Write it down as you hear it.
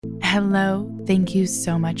Hello, thank you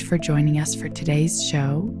so much for joining us for today's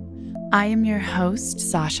show. I am your host,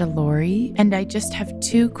 Sasha Laurie, and I just have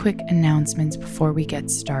two quick announcements before we get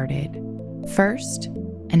started. First,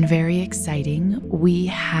 and very exciting, we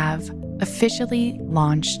have officially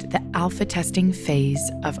launched the alpha testing phase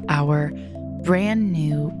of our brand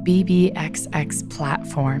new BBXX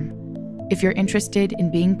platform. If you're interested in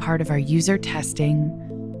being part of our user testing,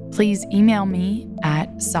 please email me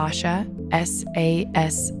at Sasha, SASZA,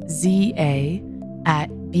 at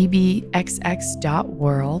bbxx.world,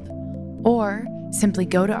 or simply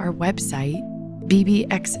go to our website,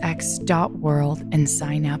 bbxx.world, and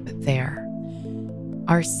sign up there.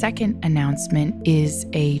 Our second announcement is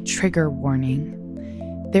a trigger warning.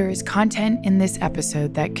 There is content in this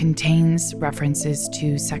episode that contains references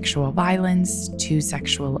to sexual violence, to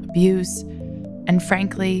sexual abuse, and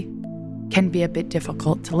frankly, can be a bit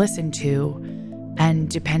difficult to listen to, and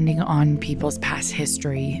depending on people's past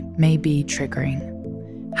history, may be triggering.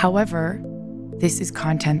 However, this is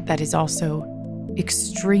content that is also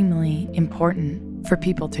extremely important for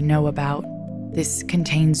people to know about. This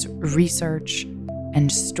contains research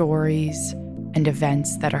and stories and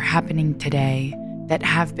events that are happening today, that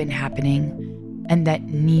have been happening, and that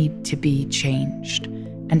need to be changed.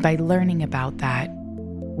 And by learning about that,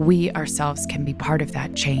 we ourselves can be part of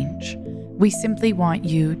that change. We simply want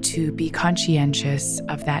you to be conscientious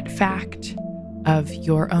of that fact, of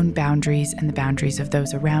your own boundaries and the boundaries of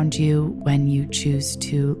those around you when you choose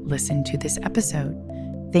to listen to this episode.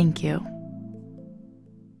 Thank you.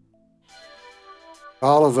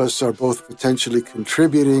 All of us are both potentially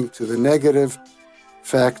contributing to the negative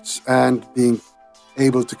effects and being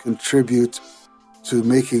able to contribute to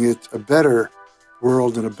making it a better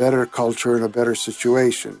world and a better culture and a better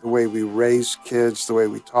situation. The way we raise kids, the way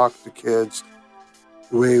we talk to kids,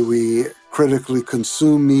 the way we critically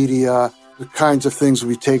consume media, the kinds of things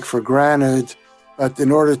we take for granted. But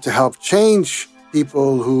in order to help change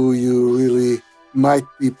people who you really might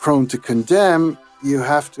be prone to condemn, you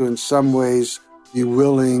have to in some ways be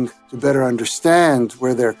willing to better understand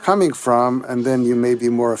where they're coming from, and then you may be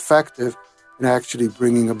more effective in actually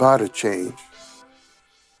bringing about a change.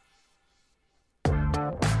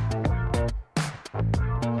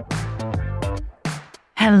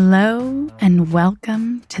 Hello and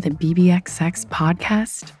welcome to the BBXX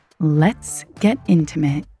podcast. Let's get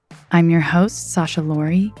intimate. I'm your host, Sasha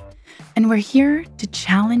Laurie, and we're here to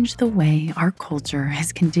challenge the way our culture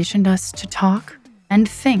has conditioned us to talk and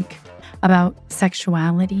think about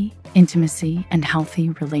sexuality, intimacy, and healthy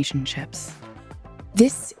relationships.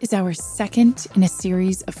 This is our second in a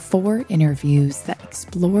series of 4 interviews that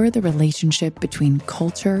explore the relationship between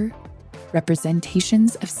culture,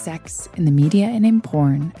 representations of sex in the media and in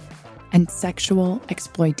porn, and sexual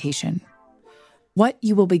exploitation. What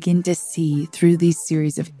you will begin to see through these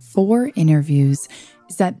series of 4 interviews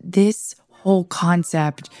is that this whole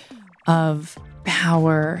concept of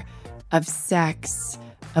power, of sex,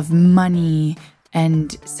 of money,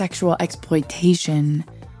 and sexual exploitation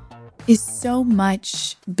is so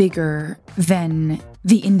much bigger than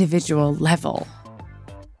the individual level.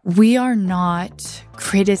 We are not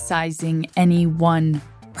criticizing any one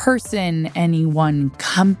person, any one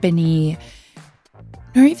company,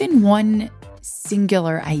 nor even one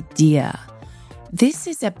singular idea. This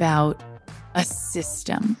is about a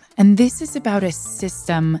system, and this is about a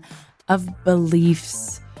system of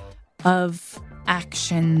beliefs, of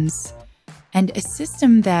actions, and a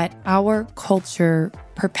system that our culture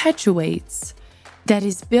perpetuates that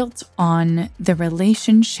is built on the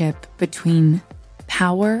relationship between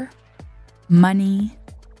power, money,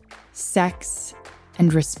 sex,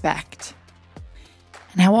 and respect.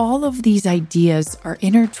 And how all of these ideas are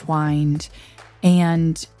intertwined,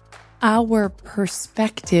 and our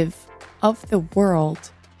perspective of the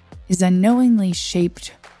world is unknowingly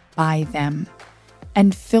shaped by them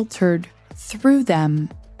and filtered through them.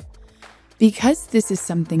 Because this is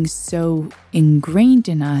something so ingrained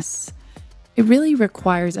in us, it really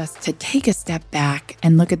requires us to take a step back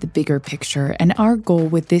and look at the bigger picture. And our goal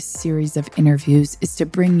with this series of interviews is to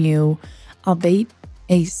bring you, albeit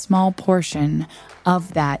a small portion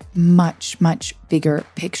of that much, much bigger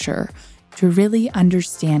picture, to really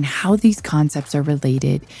understand how these concepts are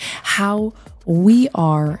related, how we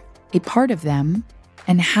are a part of them,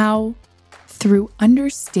 and how through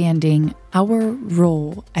understanding our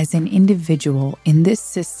role as an individual in this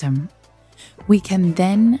system, we can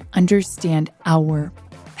then understand our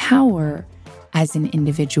power as an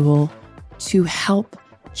individual to help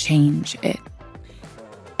change it.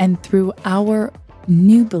 And through our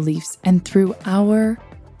new beliefs and through our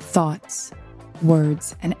thoughts,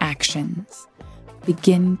 words, and actions,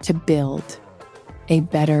 begin to build a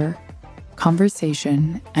better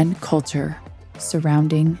conversation and culture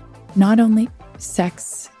surrounding not only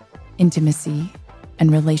sex, intimacy,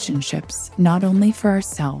 and relationships, not only for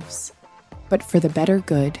ourselves, but for the better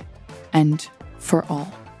good and for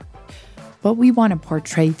all. What we want to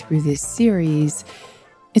portray through this series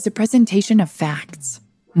is a presentation of facts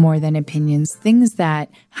more than opinions, things that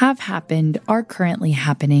have happened, are currently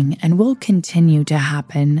happening, and will continue to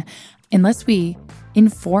happen unless we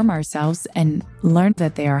inform ourselves and learn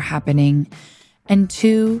that they are happening, and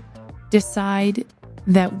to decide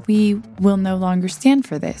that we will no longer stand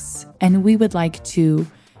for this. And we would like to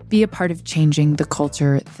be a part of changing the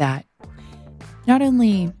culture that not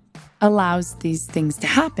only allows these things to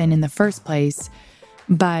happen in the first place,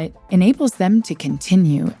 but enables them to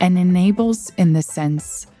continue, and enables in the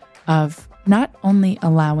sense of not only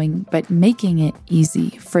allowing, but making it easy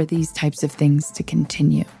for these types of things to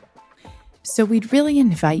continue. So we'd really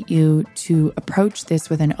invite you to approach this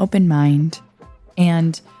with an open mind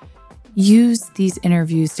and use these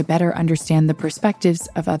interviews to better understand the perspectives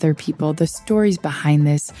of other people, the stories behind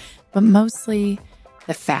this, but mostly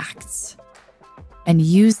the facts. And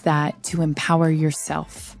use that to empower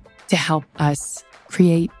yourself to help us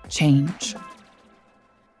create change.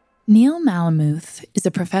 Neil Malamuth is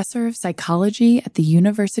a professor of psychology at the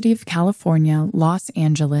University of California, Los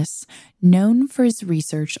Angeles, known for his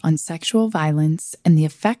research on sexual violence and the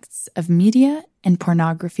effects of media and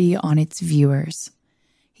pornography on its viewers.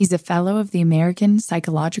 He's a fellow of the American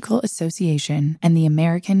Psychological Association and the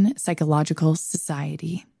American Psychological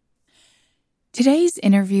Society. Today's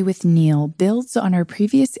interview with Neil builds on our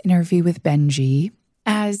previous interview with Benji,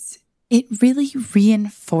 as it really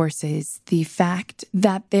reinforces the fact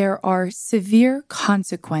that there are severe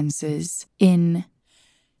consequences in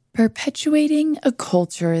perpetuating a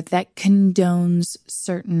culture that condones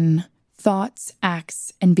certain thoughts,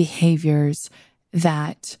 acts, and behaviors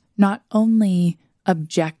that not only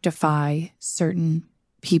objectify certain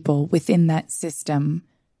people within that system,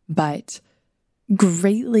 but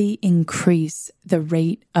greatly increase the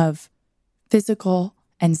rate of physical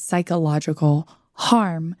and psychological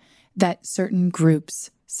harm that certain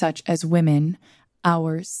groups, such as women,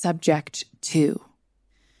 are subject to.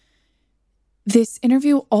 This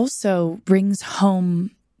interview also brings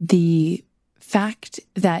home the fact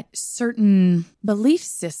that certain belief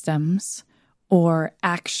systems or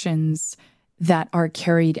actions that are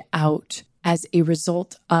carried out as a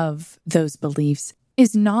result of those beliefs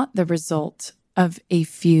is not the result of a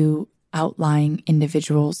few outlying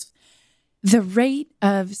individuals. The rate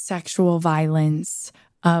of sexual violence,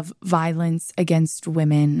 of violence against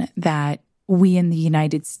women that we in the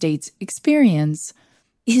United States experience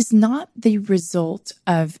is not the result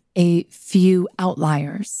of a few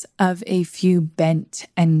outliers, of a few bent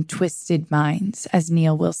and twisted minds, as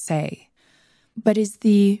Neil will say, but is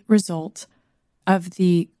the result of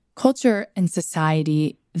the culture and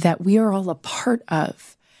society that we are all a part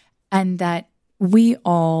of, and that we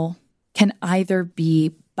all can either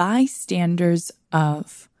be bystanders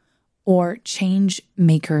of or change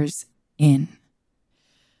makers in.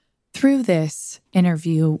 Through this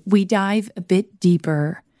interview, we dive a bit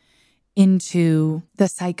deeper into the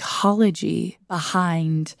psychology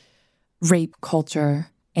behind rape culture,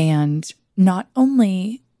 and not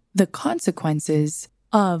only the consequences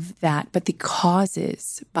of that, but the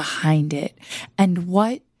causes behind it, and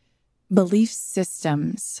what belief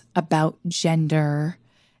systems about gender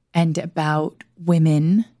and about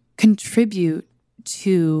women contribute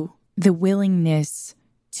to the willingness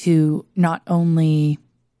to not only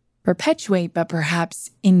perpetuate, but perhaps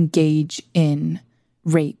engage in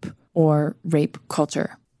rape or rape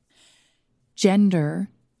culture. Gender,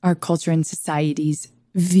 our culture and society's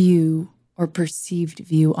view or perceived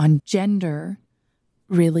view on gender,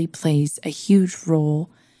 really plays a huge role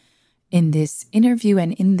in this interview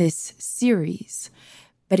and in this series.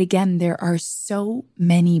 But again, there are so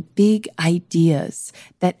many big ideas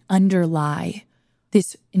that underlie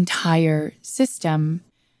this entire system,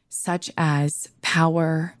 such as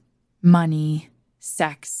power, money,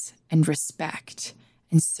 sex, and respect.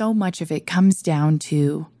 And so much of it comes down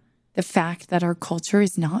to the fact that our culture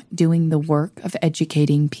is not doing the work of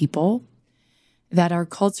educating people, that our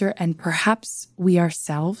culture and perhaps we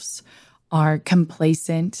ourselves are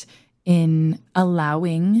complacent in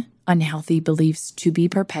allowing unhealthy beliefs to be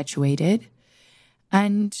perpetuated.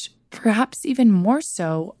 And perhaps even more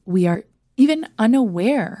so, we are even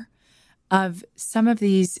unaware of some of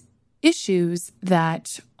these issues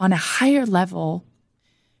that on a higher level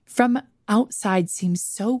from outside seem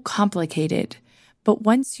so complicated, but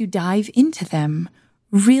once you dive into them,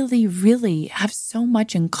 really, really have so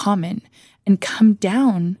much in common and come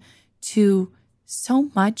down to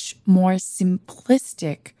so much more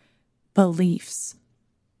simplistic beliefs.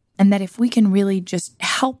 And that if we can really just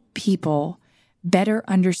help people better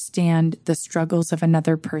understand the struggles of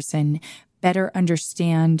another person, better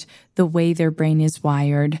understand the way their brain is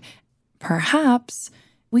wired, perhaps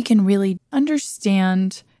we can really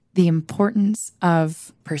understand the importance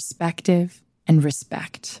of perspective and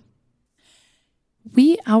respect.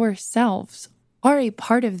 We ourselves are a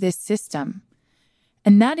part of this system,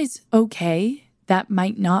 and that is okay. That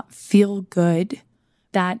might not feel good.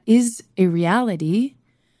 That is a reality,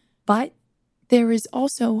 but there is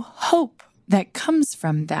also hope that comes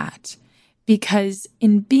from that, because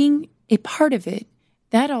in being a part of it,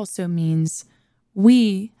 that also means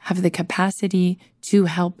we have the capacity to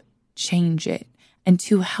help change it and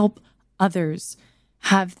to help others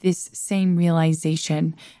have this same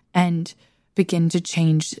realization and begin to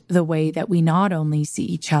change the way that we not only see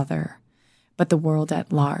each other, but the world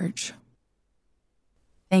at large.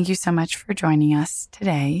 Thank you so much for joining us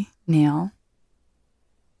today, Neil.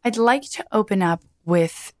 I'd like to open up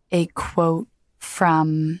with a quote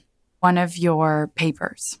from one of your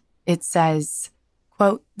papers. It says,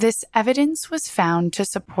 quote, "This evidence was found to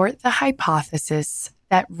support the hypothesis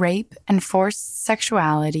that rape and forced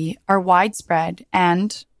sexuality are widespread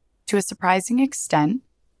and, to a surprising extent,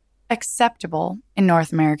 acceptable in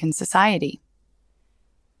North American society.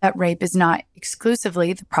 That rape is not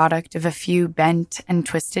exclusively the product of a few bent and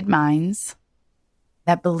twisted minds.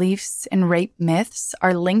 That beliefs in rape myths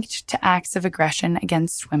are linked to acts of aggression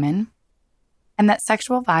against women. And that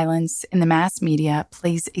sexual violence in the mass media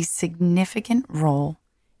plays a significant role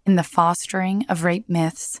in the fostering of rape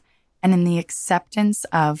myths and in the acceptance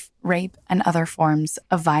of rape and other forms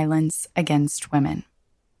of violence against women."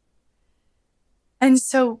 And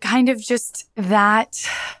so kind of just that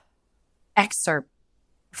excerpt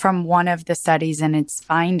from one of the studies and its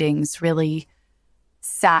findings really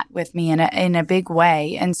sat with me in a big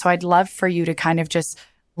way. And so I'd love for you to kind of just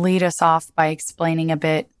lead us off by explaining a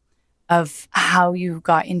bit of how you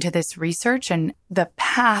got into this research and the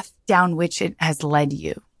path down which it has led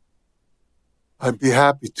you. I'd be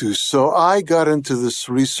happy to. So I got into this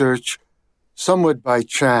research somewhat by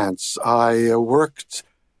chance. I worked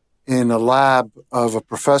in a lab of a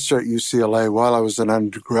professor at UCLA while I was an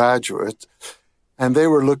undergraduate, and they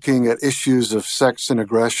were looking at issues of sex and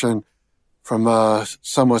aggression from a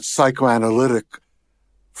somewhat psychoanalytic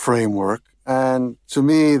framework. And to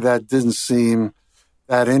me, that didn't seem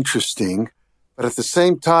that interesting. But at the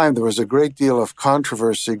same time, there was a great deal of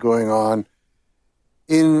controversy going on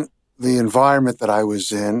in the environment that I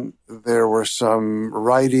was in. There were some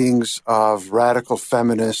writings of radical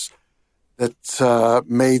feminists that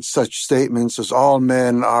made such statements as all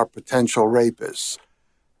men are potential rapists.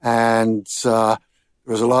 And there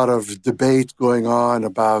was a lot of debate going on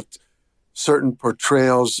about certain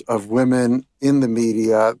portrayals of women in the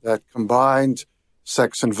media that combined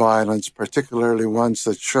sex and violence, particularly ones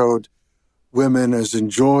that showed women as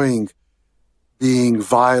enjoying being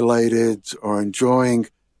violated or enjoying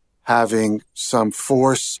having some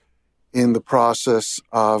force in the process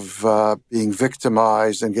of being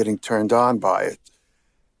victimized and getting turned on by it.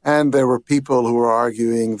 And there were people who were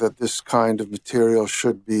arguing that this kind of material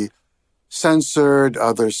should be censored,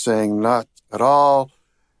 others saying not at all.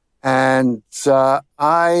 And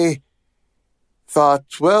I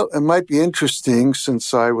thought, well, it might be interesting,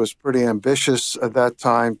 since I was pretty ambitious at that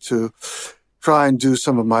time, to try and do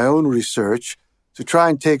some of my own research, to try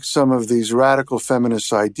and take some of these radical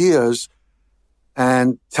feminist ideas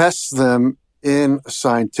and test them in a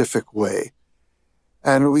scientific way.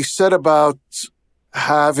 And we set about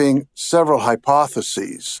having several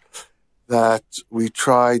hypotheses that we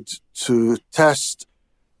tried to test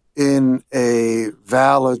in a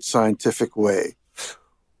valid scientific way.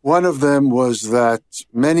 One of them was that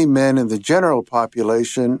many men in the general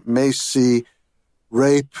population may see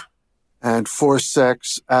rape and forced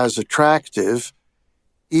sex as attractive,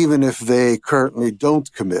 even if they currently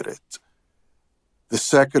don't commit it. The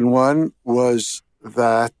second one was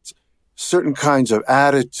that certain kinds of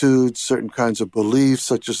attitudes, certain kinds of beliefs,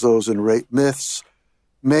 such as those in rape myths,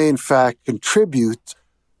 may in fact contribute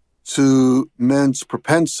to men's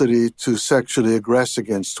propensity to sexually aggress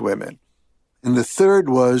against women. And the third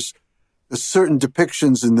was that certain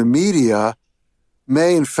depictions in the media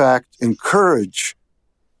may in fact encourage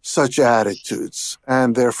such attitudes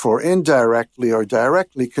and therefore indirectly or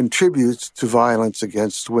directly contribute to violence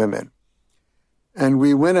against women. And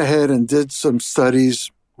we went ahead and did some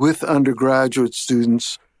studies with undergraduate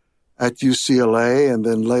students at UCLA and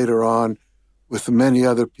then later on with many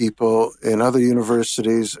other people in other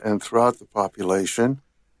universities and throughout the population.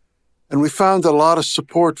 And we found a lot of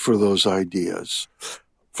support for those ideas,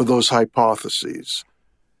 for those hypotheses.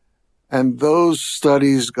 And those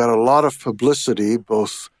studies got a lot of publicity,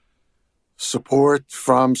 both support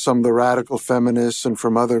from some of the radical feminists and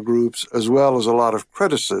from other groups, as well as a lot of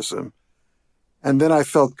criticism. And then I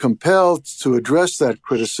felt compelled to address that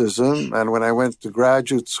criticism. And when I went to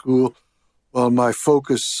graduate school, well, my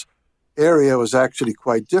focus area was actually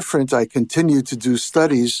quite different. I continued to do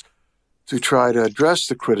studies to try to address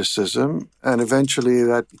the criticism. And eventually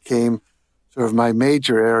that became sort of my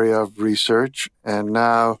major area of research. And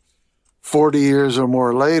now, 40 years or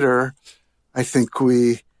more later, I think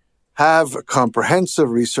we have a comprehensive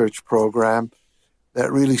research program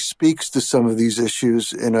that really speaks to some of these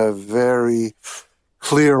issues in a very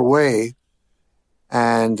clear way.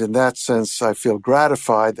 And in that sense, I feel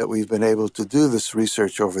gratified that we've been able to do this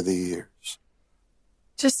research over the years.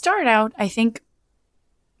 To start out, I think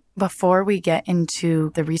before we get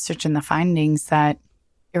into the research and the findings that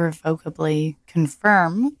irrevocably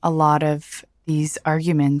confirm a lot of these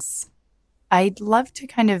arguments, I'd love to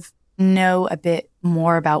kind of know a bit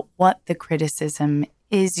more about what the criticism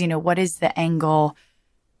is. What is the angle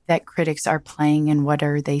that critics are playing and what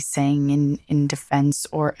are they saying in defense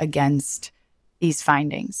or against these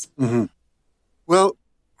findings? Mm-hmm. Well,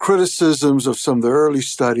 criticisms of some of the early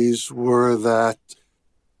studies were that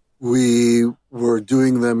we were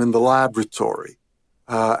doing them in the laboratory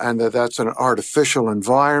and that's an artificial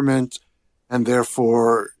environment, and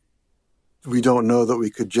therefore we don't know that we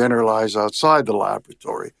could generalize outside the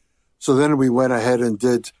laboratory. So then we went ahead and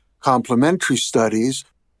did complementary studies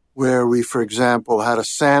where we, for example, had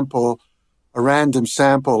a random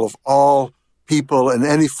sample of all people in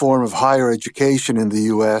any form of higher education in the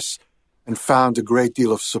U.S. and found a great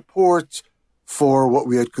deal of support for what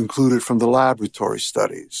we had concluded from the laboratory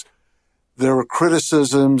studies. There were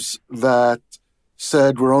criticisms that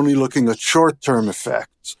said we're only looking at short-term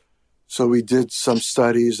effects. So we did some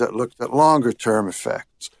studies that looked at longer-term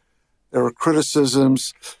effects. There were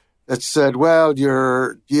criticisms that said, well,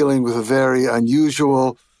 you're dealing with a very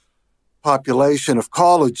unusual population of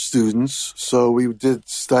college students. So we did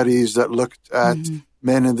studies that looked at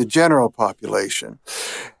men in the general population.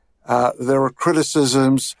 There were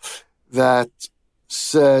criticisms that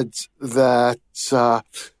said that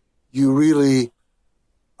you really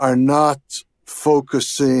are not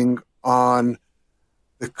focusing on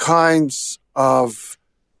the kinds of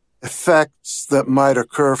effects that might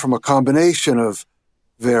occur from a combination of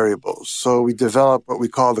variables. So we developed what we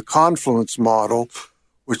call the confluence model,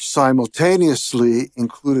 which simultaneously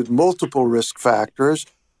included multiple risk factors,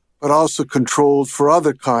 but also controlled for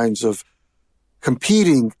other kinds of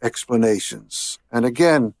competing explanations. And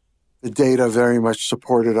again, the data very much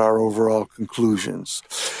supported our overall conclusions.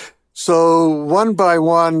 So one by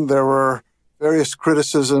one, there were various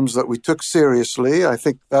criticisms that we took seriously. I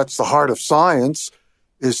think that's the heart of science,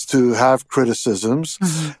 is to have criticisms.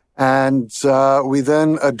 Mm-hmm. And we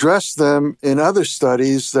then addressed them in other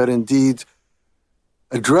studies that indeed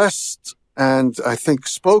addressed and I think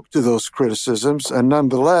spoke to those criticisms. And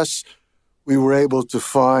nonetheless, we were able to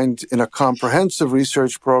find in a comprehensive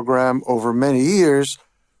research program over many years,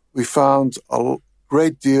 we found a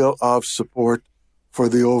great deal of support for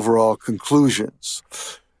the overall conclusions.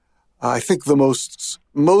 I think the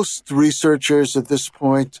most researchers at this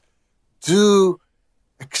point do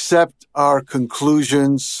accept our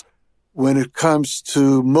conclusions when it comes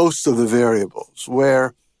to most of the variables,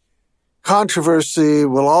 where controversy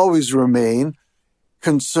will always remain,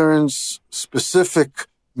 concerns specific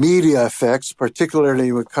media effects,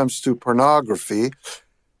 particularly when it comes to pornography,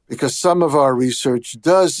 because some of our research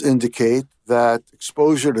does indicate that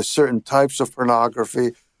exposure to certain types of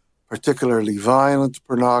pornography, particularly violent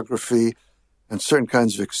pornography and certain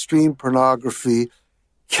kinds of extreme pornography,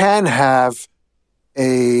 can have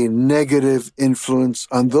a negative influence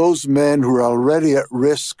on those men who are already at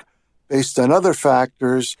risk based on other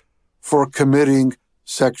factors for committing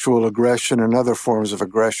sexual aggression and other forms of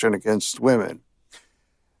aggression against women.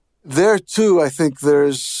 There, too, I think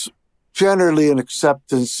there's generally an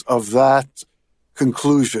acceptance of that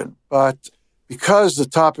conclusion. But because the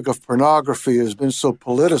topic of pornography has been so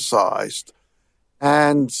politicized,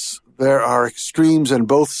 and there are extremes on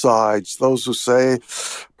both sides, those who say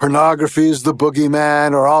pornography is the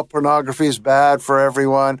boogeyman or all pornography is bad for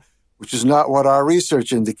everyone, which is not what our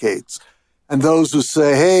research indicates. And those who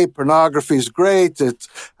say, hey, pornography is great, it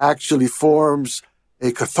actually forms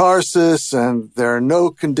a catharsis and there are no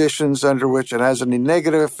conditions under which it has any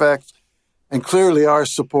negative effects. And clearly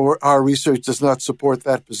our research does not support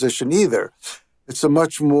that position either. It's a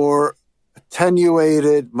much more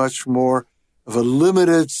attenuated, much more of a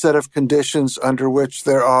limited set of conditions under which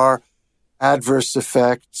there are adverse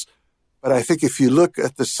effects. But I think if you look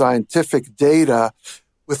at the scientific data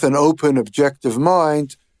with an open, objective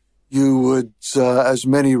mind, you would, as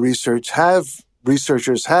many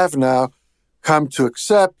researchers have now, come to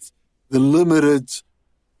accept the limited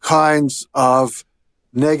kinds of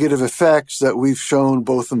negative effects that we've shown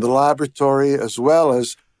both in the laboratory as well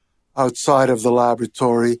as outside of the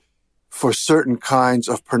laboratory for certain kinds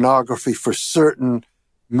of pornography for certain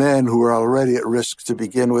men who are already at risk to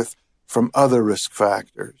begin with from other risk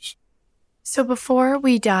factors. So before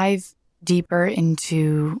we dive deeper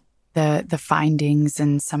into the findings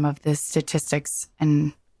and some of the statistics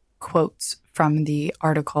and quotes from the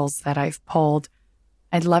articles that I've pulled,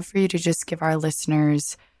 I'd love for you to just give our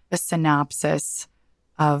listeners a synopsis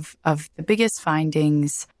of the biggest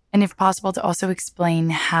findings, and if possible, to also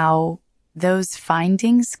explain how those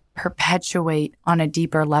findings perpetuate on a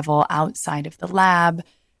deeper level outside of the lab,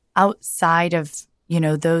 outside of,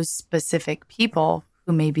 those specific people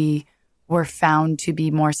who maybe were found to be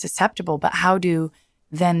more susceptible, but how do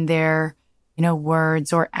then their,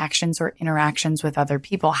 words or actions or interactions with other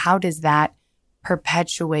people, how does that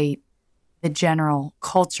perpetuate the general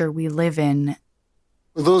culture we live in?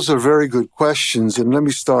 Well, those are very good questions. And let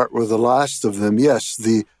me start with the last of them. Yes,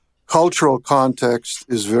 the cultural context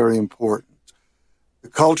is very important. The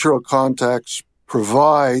cultural context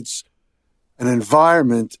provides an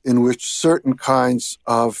environment in which certain kinds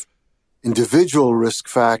of individual risk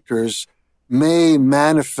factors may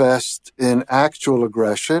manifest in actual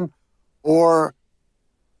aggression, or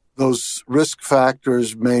those risk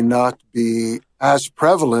factors may not be as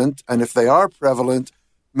prevalent, and if they are prevalent,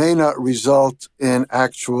 may not result in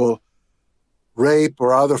actual rape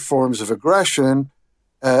or other forms of aggression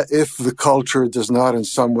if the culture does not in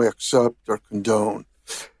some way accept or condone.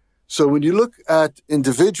 So when you look at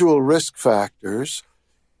individual risk factors,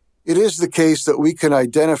 it is the case that we can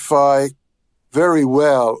identify very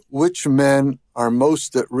well which men are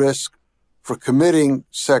most at risk for committing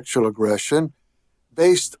sexual aggression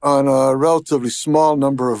based on a relatively small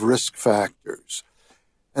number of risk factors.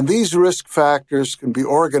 And these risk factors can be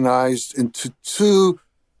organized into two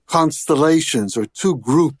constellations or two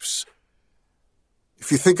groups.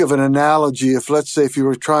 If you think of an analogy, let's say you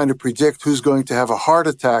were trying to predict who's going to have a heart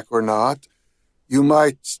attack or not, you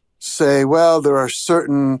might say, well, there are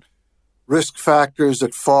certain risk factors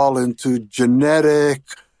that fall into genetic,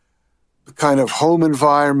 the kind of home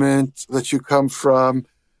environment that you come from,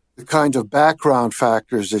 the kind of background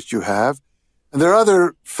factors that you have. And there are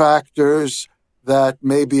other factors that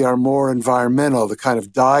maybe are more environmental, the kind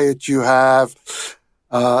of diet you have,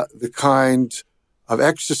 the kind of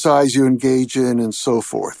exercise you engage in, and so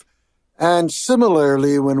forth. And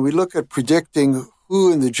similarly, when we look at predicting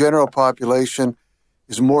who in the general population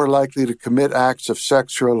is more likely to commit acts of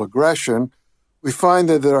sexual aggression, we find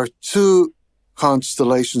that there are two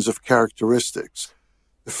constellations of characteristics.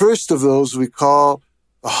 The first of those we call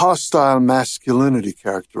the hostile masculinity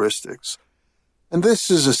characteristics. And this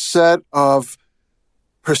is a set of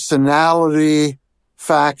personality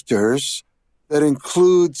factors that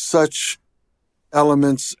include such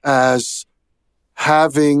elements as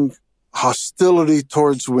having hostility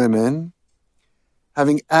towards women,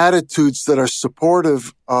 having attitudes that are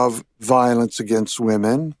supportive of violence against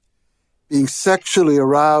women, being sexually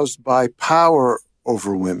aroused by power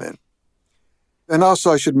over women. And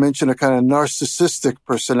also I should mention a kind of narcissistic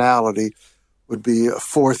personality would be a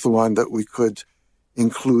fourth one that we could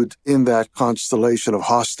include in that constellation of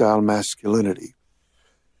hostile masculinity.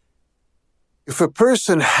 If a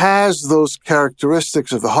person has those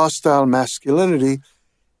characteristics of the hostile masculinity,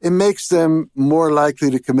 it makes them more likely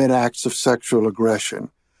to commit acts of sexual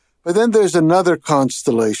aggression. But then there's another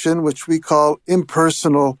constellation, which we call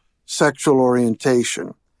impersonal sexual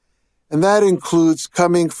orientation. And that includes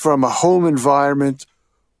coming from a home environment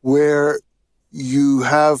where you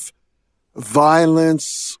have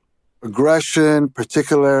violence, aggression,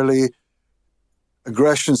 particularly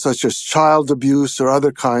aggression such as child abuse or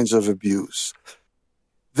other kinds of abuse.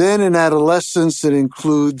 Then in adolescence, it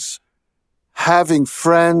includes having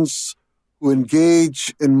friends who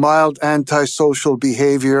engage in mild antisocial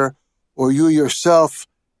behavior, or you yourself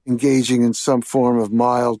engaging in some form of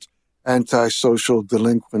mild antisocial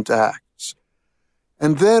delinquent acts.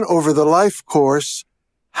 And then over the life course,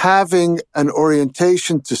 having an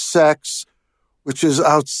orientation to sex which is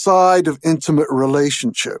outside of intimate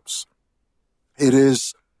relationships. It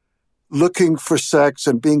is looking for sex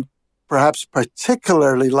and being perhaps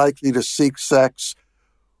particularly likely to seek sex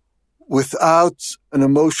without an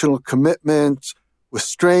emotional commitment, with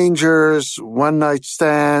strangers, one-night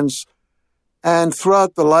stands, and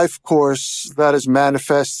throughout the life course that is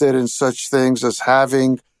manifested in such things as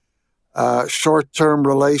having short-term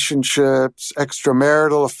relationships,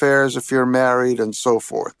 extramarital affairs if you're married, and so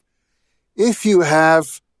forth. If you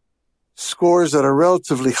have scores that are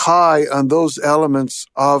relatively high on those elements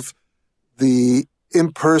of the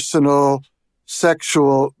impersonal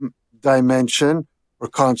sexual dimension or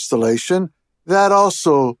constellation, that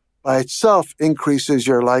also by itself increases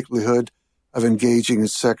your likelihood of engaging in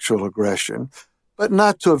sexual aggression, but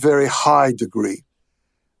not to a very high degree.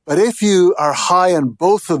 But if you are high on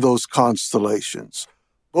both of those constellations,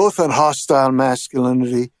 both on hostile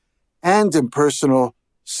masculinity and impersonal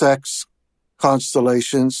sex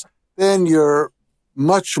constellations, then you're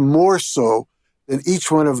much more so than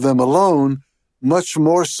each one of them alone, much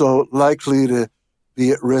more so likely to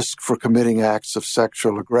be at risk for committing acts of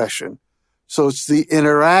sexual aggression. So it's the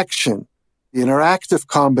interaction, the interactive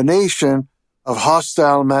combination of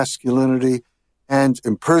hostile masculinity and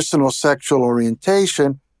impersonal sexual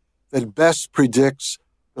orientation that best predicts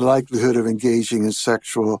the likelihood of engaging in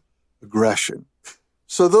sexual aggression.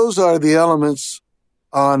 So those are the elements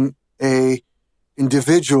on a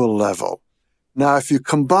individual level. Now, if you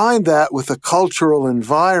combine that with a cultural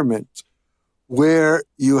environment where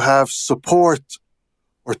you have support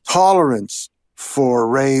or tolerance for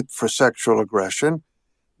rape, for sexual aggression,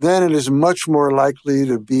 then it is much more likely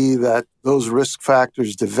to be that those risk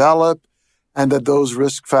factors develop and that those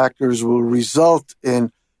risk factors will result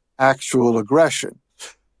in actual aggression.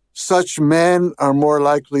 Such men are more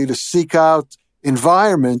likely to seek out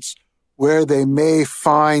environments where they may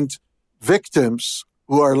find victims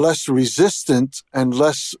who are less resistant and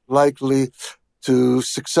less likely to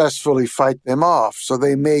successfully fight them off. So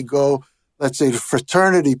they may go, let's say, to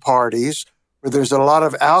fraternity parties where there's a lot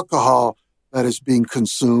of alcohol that is being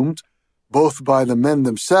consumed, both by the men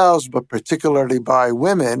themselves, but particularly by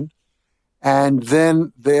women. And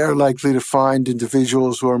then they are likely to find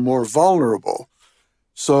individuals who are more vulnerable.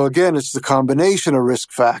 So again, it's the combination of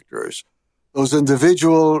risk factors. Those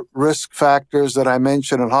individual risk factors that I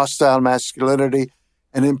mentioned in hostile masculinity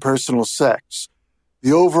and impersonal sex.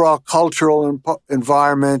 The overall cultural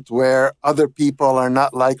environment where other people are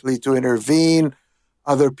not likely to intervene,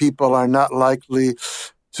 other people are not likely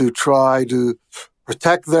to try to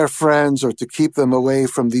protect their friends or to keep them away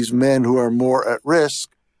from these men who are more at risk.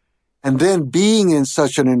 And then being in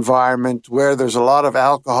such an environment where there's a lot of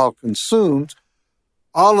alcohol consumed,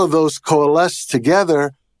 all of those coalesce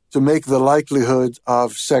together to make the likelihood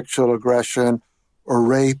of sexual aggression or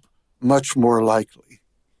rape much more likely.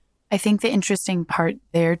 I think the interesting part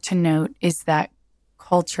there to note is that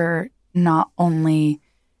culture not only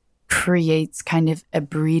creates kind of a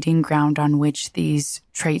breeding ground on which these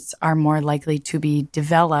traits are more likely to be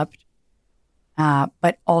developed,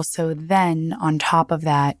 but also then on top of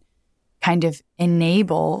that, kind of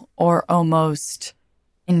enable or almost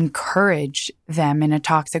encourage them in a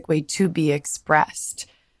toxic way to be expressed,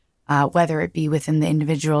 whether it be within the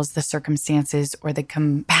individuals, the circumstances, or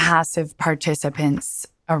the passive participants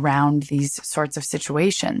around these sorts of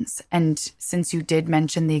situations. And since you did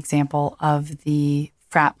mention the example of the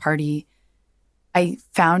frat party, I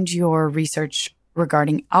found your research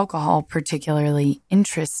regarding alcohol particularly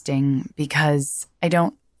interesting because I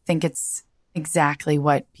don't think it's exactly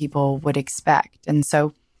what people would expect. And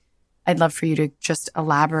so I'd love for you to just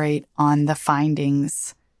elaborate on the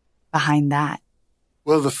findings behind that.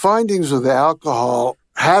 Well, the findings of the alcohol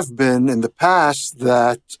have been in the past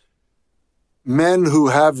that men who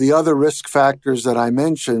have the other risk factors that I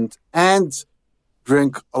mentioned and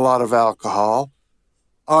drink a lot of alcohol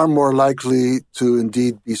are more likely to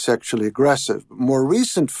indeed be sexually aggressive. More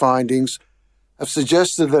recent findings have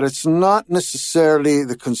suggested that it's not necessarily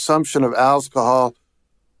the consumption of alcohol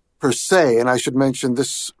per se, and I should mention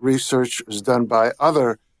this research was done by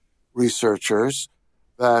other researchers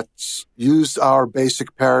that used our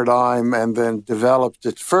basic paradigm and then developed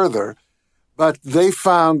it further. But they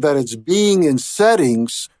found that it's being in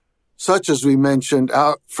settings such as we mentioned,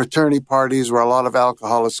 fraternity parties where a lot of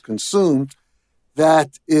alcohol is consumed,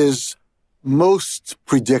 that is most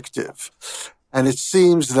predictive. And it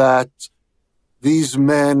seems that these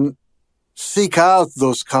men seek out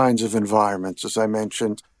those kinds of environments, as I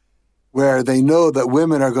mentioned, where they know that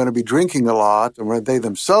women are going to be drinking a lot and where they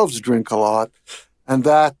themselves drink a lot. And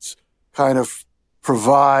that kind of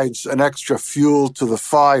provides an extra fuel to the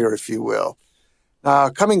fire, if you will. Now,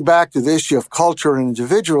 coming back to the issue of culture and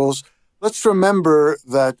individuals, let's remember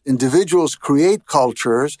that individuals create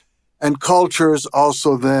cultures, and cultures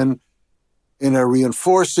also then, in a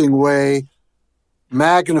reinforcing way,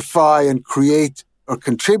 magnify and create or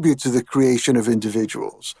contribute to the creation of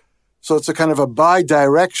individuals. So it's a kind of a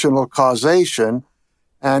bi-directional causation,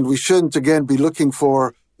 and we shouldn't, again, be looking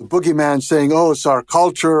for the boogeyman saying, oh, it's our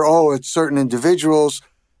culture, oh, it's certain individuals.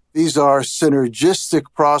 These are synergistic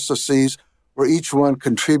processes where each one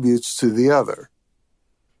contributes to the other.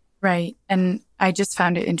 Right. And I just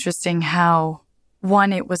found it interesting how,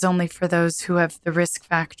 one, it was only for those who have the risk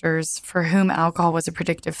factors for whom alcohol was a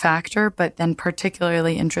predictive factor, but then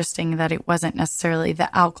particularly interesting that it wasn't necessarily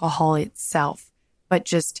the alcohol itself, but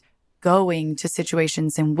just going to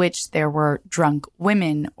situations in which there were drunk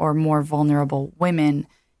women or more vulnerable women,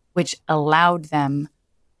 which allowed them,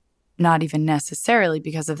 not even necessarily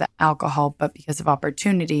because of the alcohol, but because of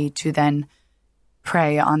opportunity, to then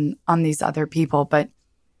prey on these other people. But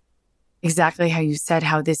exactly how you said,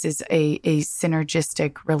 how this is a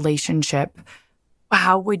synergistic relationship.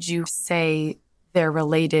 How would you say they're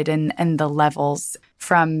related and the levels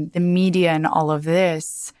from the media and all of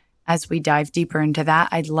this? As we dive deeper into that,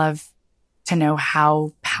 I'd love to know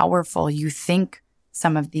how powerful you think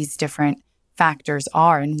some of these different factors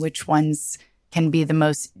are and which ones can be the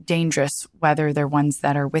most dangerous, whether they're ones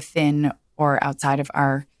that are within or outside of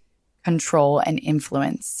our control and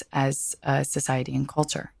influence as a society and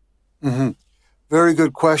culture. Mm-hmm. Very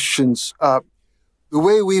good questions. The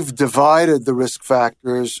way we've divided the risk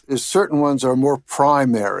factors is certain ones are more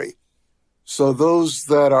primary. So those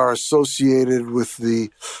that are associated with the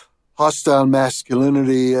hostile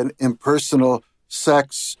masculinity and impersonal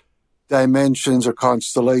sex dimensions or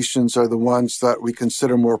constellations are the ones that we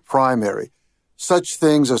consider more primary. Such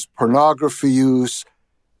things as pornography use,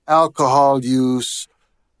 alcohol use,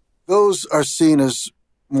 those are seen as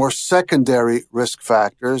more secondary risk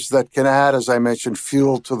factors that can add, as I mentioned,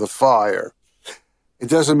 fuel to the fire. It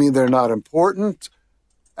doesn't mean they're not important.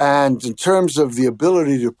 And in terms of the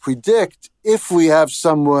ability to predict, if we have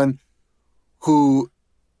someone who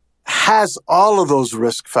has all of those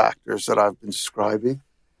risk factors that I've been describing,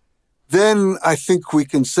 then I think we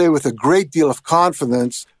can say with a great deal of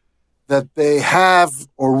confidence that they have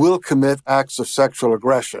or will commit acts of sexual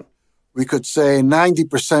aggression. We could say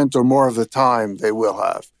 90% or more of the time they will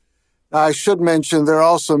have. Now, I should mention there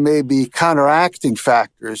also may be counteracting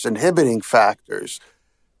factors, inhibiting factors.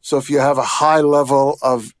 So if you have a high level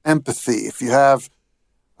of empathy, if you have,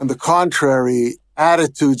 on the contrary,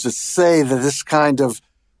 attitudes that say that this kind of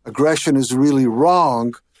aggression is really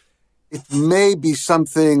wrong, it may be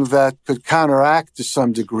something that could counteract to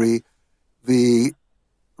some degree the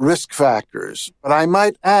risk factors. But I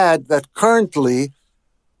might add that currently,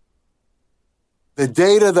 the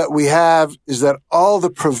data that we have is that all the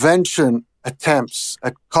prevention attempts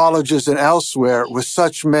at colleges and elsewhere with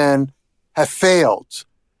such men have failed.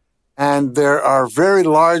 And there are very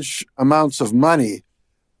large amounts of money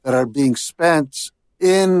that are being spent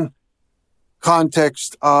in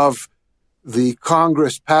context of the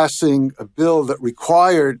Congress passing a bill that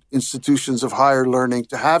required institutions of higher learning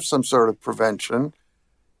to have some sort of prevention.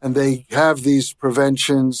 And they have these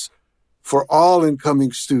preventions for all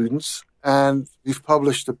incoming students. And we've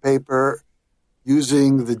published a paper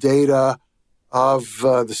using the data of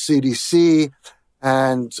the CDC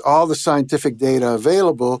and all the scientific data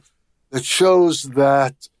available that shows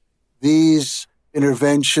that these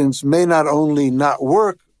interventions may not only not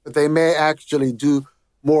work, but they may actually do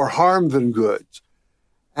more harm than good.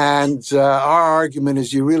 And our argument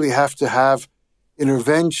is you really have to have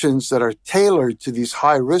interventions that are tailored to these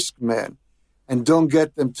high-risk men and don't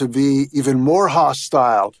get them to be even more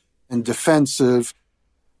hostile and defensive.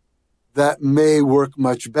 That may work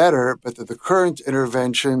much better, but that the current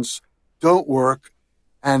interventions don't work,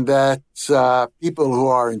 and that people who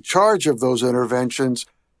are in charge of those interventions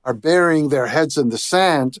are burying their heads in the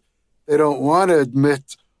sand. They don't want to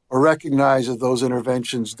admit or recognize that those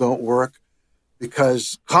interventions don't work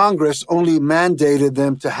because Congress only mandated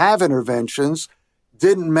them to have interventions,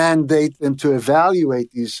 didn't mandate them to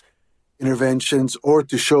evaluate these interventions or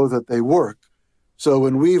to show that they work. So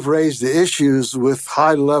when we've raised the issues with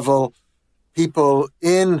high-level people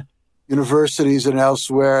in universities and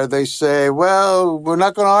elsewhere, they say, well, we're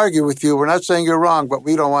not going to argue with you. We're not saying you're wrong, but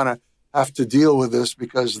we don't want to have to deal with this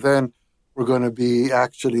because then we're going to be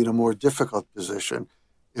actually in a more difficult position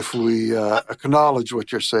if we acknowledge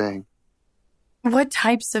what you're saying. What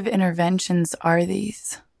types of interventions are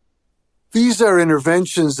these? These are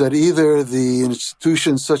interventions that either the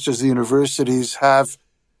institutions such as the universities have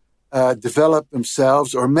developed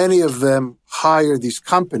themselves, or many of them hire these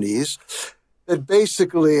companies that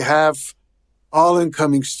basically have all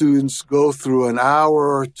incoming students go through an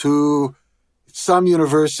hour or two, some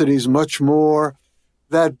universities much more,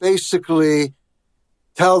 that basically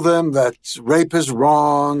tell them that rape is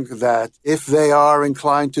wrong, that if they are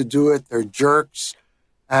inclined to do it, they're jerks,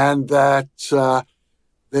 and that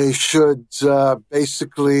they should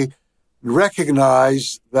basically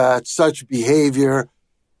recognize that such behavior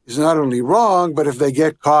is not only wrong, but if they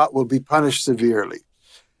get caught, will be punished severely.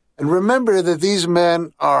 And remember that these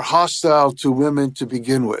men are hostile to women to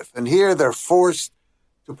begin with. And here they're forced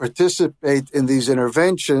to participate in these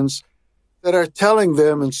interventions that are telling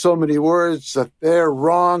them in so many words that they're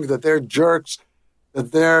wrong, that they're jerks,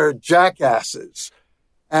 that they're jackasses.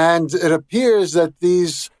 And it appears that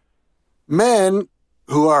these men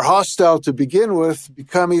who are hostile to begin with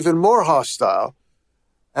become even more hostile.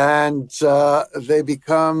 And they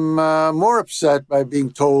become more upset by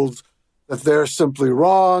being told that they're simply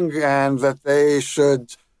wrong and that they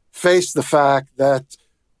should face the fact that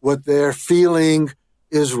what they're feeling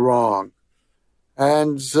is wrong.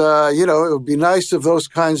 And, it would be nice if those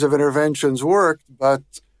kinds of interventions worked, but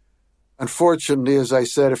unfortunately, as I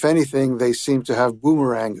said, if anything, they seem to have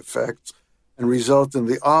boomerang effects and result in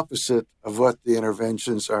the opposite of what the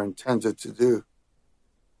interventions are intended to do.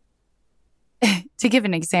 To give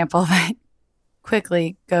an example that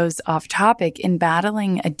quickly goes off topic, in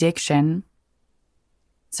battling addiction,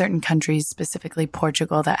 certain countries, specifically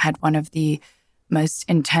Portugal, that had one of the most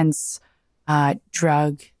intense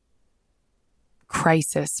drug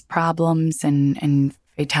crisis problems and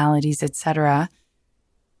fatalities, etc.,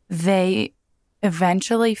 they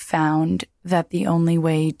eventually found that the only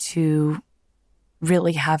way to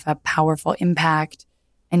really have a powerful impact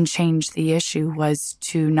and change the issue was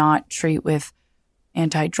to not treat with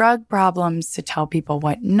anti-drug problems, to tell people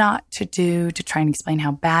what not to do, to try and explain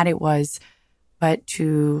how bad it was, but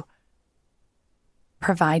to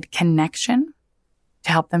provide connection,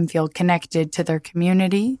 to help them feel connected to their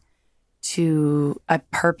community, to a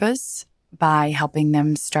purpose by helping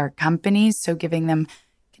them start companies. So giving them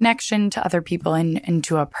connection to other people and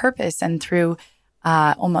to a purpose, and through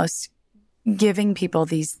almost giving people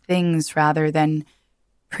these things rather than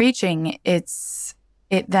preaching,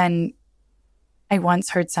 I once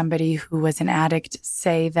heard somebody who was an addict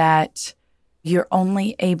say that you're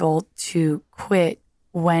only able to quit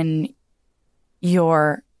when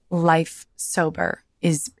your life sober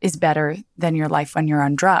is better than your life when you're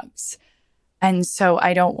on drugs. And so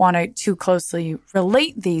I don't want to too closely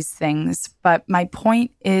relate these things, but my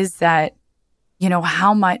point is that,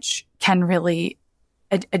 how much can really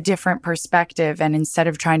a different perspective, and instead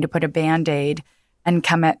of trying to put a Band-Aid and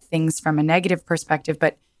come at things from a negative perspective,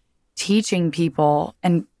 but teaching people,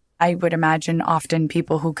 and I would imagine often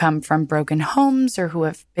people who come from broken homes or who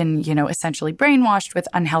have been, essentially brainwashed with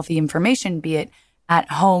unhealthy information, be it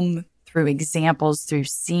at home through examples, through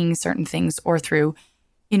seeing certain things, or through,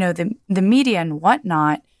 the media and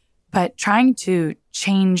whatnot, but trying to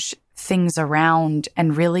change things around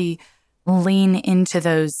and really lean into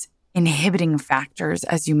those inhibiting factors,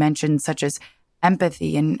 as you mentioned, such as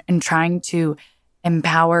empathy, and trying to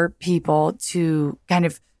empower people to kind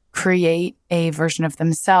of create a version of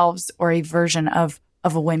themselves or a version of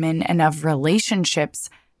women and of relationships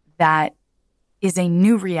that is a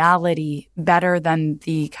new reality, better than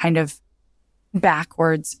the kind of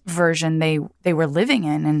backwards version they were living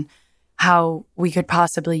in, and how we could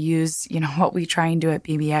possibly use, what we try and do at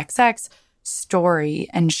BBXX, story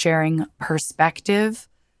and sharing perspective,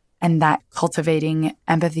 and that cultivating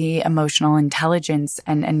empathy, emotional intelligence,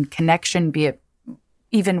 and connection, be it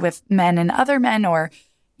even with men and other men, or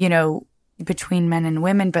between men and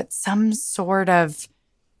women, but some sort of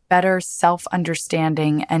better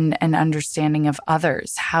self-understanding and understanding of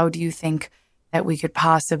others. How do you think that we could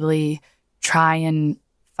possibly try and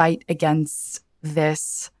fight against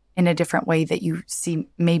this in a different way that you see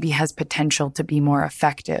maybe has potential to be more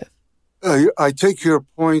effective? I take your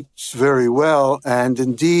points very well, and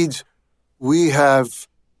indeed, we have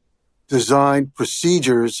designed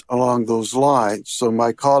procedures along those lines. So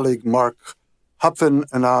my colleague Mark Hupfen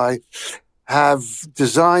and I have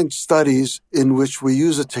designed studies in which we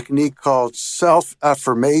use a technique called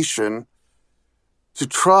self-affirmation to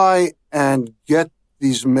try and get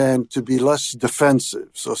these men to be less defensive.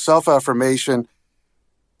 So self-affirmation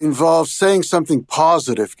involves saying something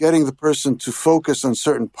positive, getting the person to focus on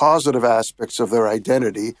certain positive aspects of their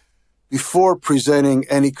identity before presenting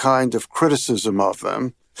any kind of criticism of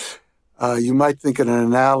them. You might think in an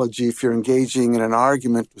analogy, if you're engaging in an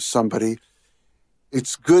argument with somebody,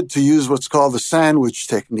 it's good to use what's called the sandwich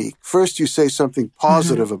technique. First, you say something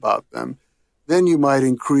positive about them. Then you might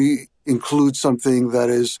include something that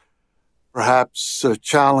is perhaps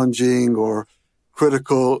challenging or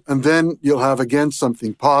critical, and then you'll have again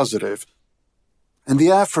something positive. And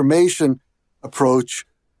the affirmation approach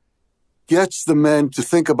gets the men to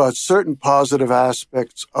think about certain positive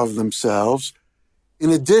aspects of themselves, in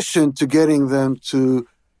addition to getting them to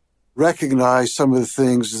recognize some of the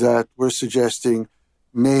things that we're suggesting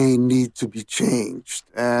may need to be changed.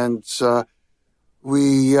 And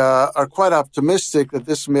we are quite optimistic that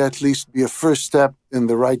this may at least be a first step in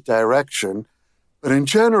the right direction. But in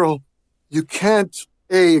general, you can't,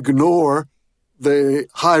 ignore the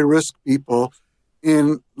high-risk people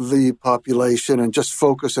in the population and just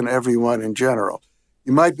focus on everyone in general.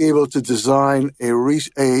 You might be able to design an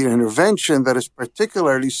intervention that is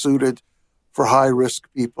particularly suited for high-risk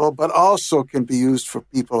people, but also can be used for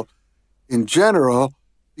people in general,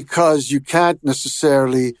 because you can't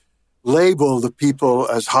necessarily label the people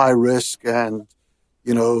as high risk and,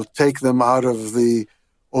 take them out of the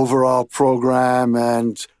overall program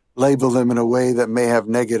and label them in a way that may have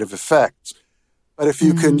negative effects. But if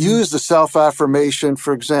you can use the self-affirmation,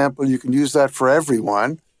 for example, you can use that for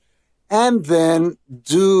everyone, and then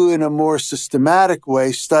do in a more systematic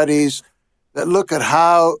way studies that look at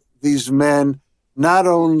how these men not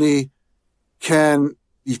only can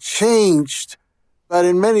be changed, but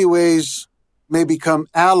in many ways may become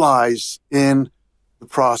allies in the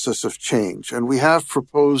process of change. And we have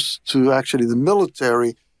proposed to actually the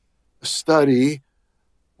military a study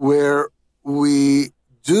where we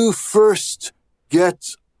do first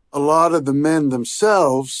get a lot of the men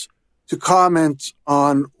themselves to comment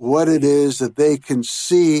on what it is that they can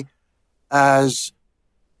see as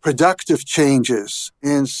productive changes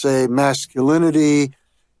in, say, masculinity,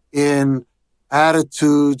 in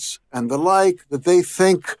attitudes and the like, that they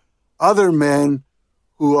think other men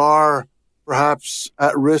who are perhaps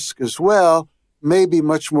at risk as well may be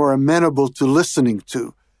much more amenable to listening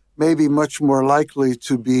to, may be much more likely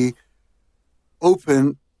to be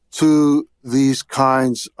open to these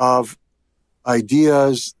kinds of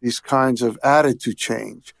ideas, these kinds of attitude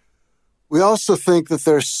change. We also think that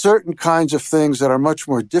there are certain kinds of things that are much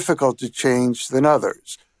more difficult to change than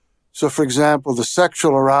others. So, for example, the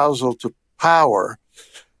sexual arousal to power,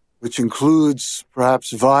 which includes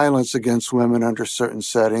perhaps violence against women under certain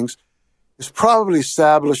settings, is probably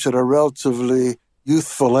established at a relatively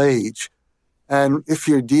youthful age. And if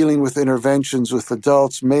you're dealing with interventions with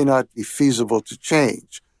adults, may not be feasible to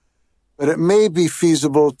change. But it may be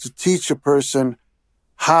feasible to teach a person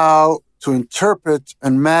how to interpret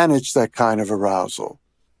and manage that kind of arousal.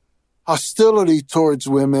 Hostility towards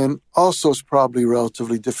women also is probably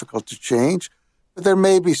relatively difficult to change, but there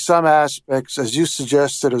may be some aspects, as you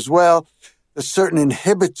suggested as well, the certain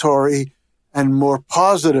inhibitory and more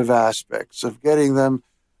positive aspects of getting them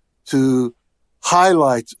to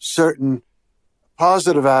highlight certain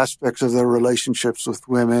positive aspects of their relationships with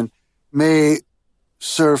women may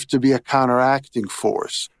serve to be a counteracting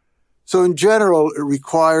force. So in general, it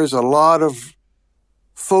requires a lot of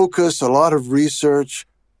focus, a lot of research,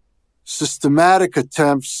 systematic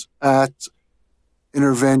attempts at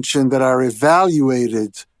intervention that are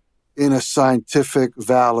evaluated in a scientific,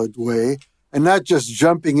 valid way, and not just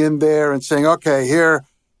jumping in there and saying, okay, here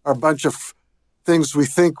are a bunch of things we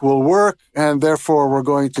think will work, and therefore we're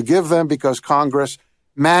going to give them because Congress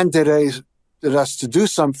mandated us to do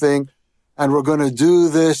something, and we're going to do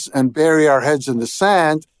this and bury our heads in the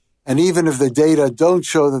sand. And even if the data don't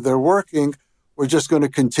show that they're working, we're just going to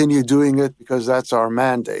continue doing it because that's our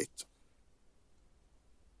mandate.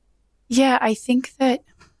 Yeah, I think that,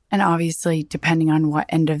 and obviously depending on what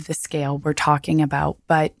end of the scale we're talking about,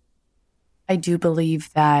 but I do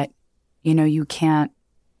believe that, you can't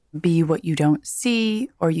be what you don't see,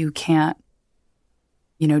 or you can't,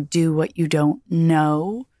 do what you don't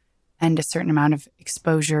know. And a certain amount of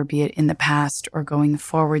exposure, be it in the past or going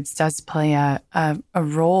forwards, does play a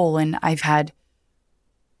role. And I've had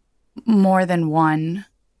more than one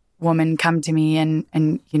woman come to me and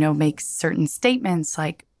make certain statements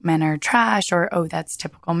like men are trash, or, oh, that's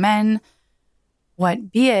typical men,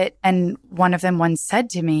 what be it. And one of them once said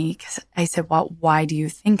to me, because I said, well, why do you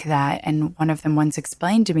think that? And one of them once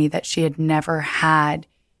explained to me that she had never had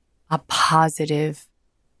a positive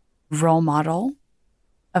role model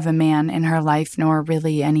of a man in her life, nor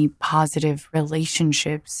really any positive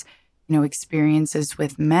relationships, experiences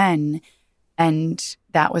with men. And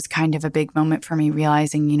that was kind of a big moment for me,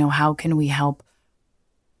 realizing, how can we help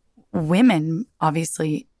women,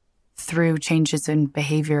 obviously, through changes in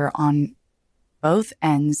behavior on both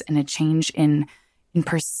ends and a change in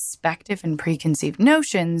perspective and preconceived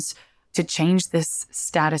notions to change this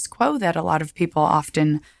status quo that a lot of people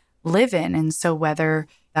often live in. And so whether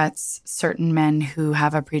that's certain men who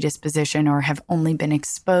have a predisposition or have only been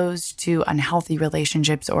exposed to unhealthy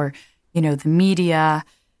relationships or, the media,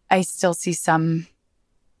 I still see some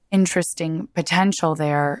interesting potential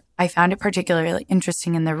there. I found it particularly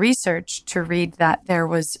interesting in the research to read that there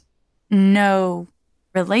was no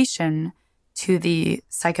relation to the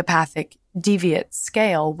psychopathic deviant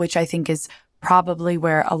scale, which I think is probably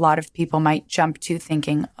where a lot of people might jump to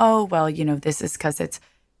thinking, oh, well, this is because it's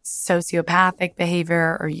sociopathic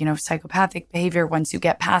behavior or, psychopathic behavior once you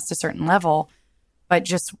get past a certain level. But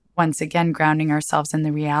just once again, grounding ourselves in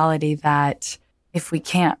the reality that if we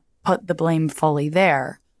can't put the blame fully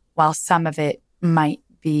there, while some of it might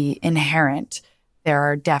be inherent, there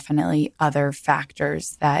are definitely other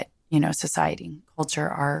factors that, society and culture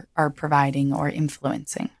are providing or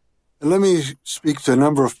influencing. Let me speak to a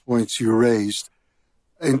number of points you raised.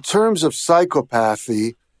 In terms of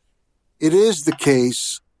psychopathy, it is the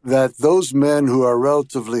case that those men who are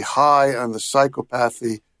relatively high on the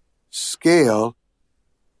psychopathy scale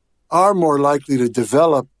are more likely to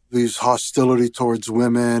develop these hostility towards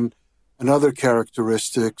women and other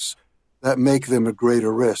characteristics that make them a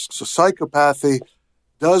greater risk. So psychopathy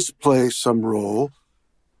does play some role,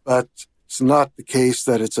 but it's not the case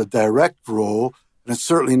that it's a direct role, and it's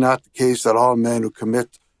certainly not the case that all men who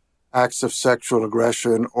commit acts of sexual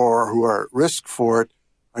aggression or who are at risk for it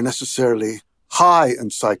are necessarily high in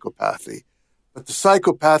psychopathy. But the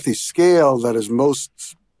psychopathy scale that has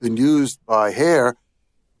most been used by Hare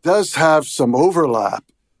does have some overlap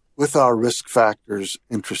with our risk factors,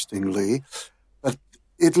 interestingly, but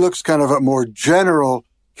it looks kind of at more general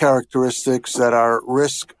characteristics that are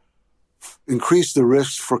increase the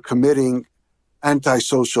risk for committing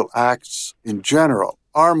antisocial acts in general.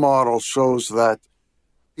 Our model shows that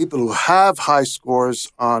people who have high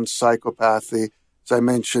scores on psychopathy, as I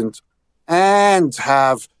mentioned, and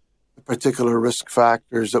have particular risk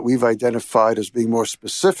factors that we've identified as being more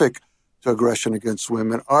specific to aggression against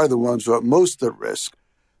women are the ones who are most at risk.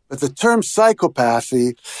 But the term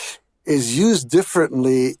psychopathy is used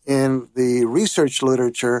differently in the research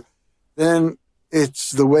literature than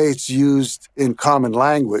it's the way it's used in common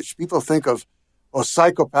language. People think of a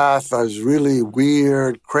psychopath as really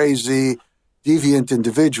weird, crazy, deviant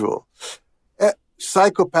individual.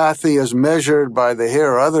 Psychopathy as measured by the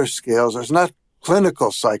Hare or other scales is not clinical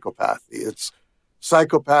psychopathy. It's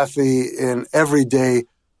psychopathy in everyday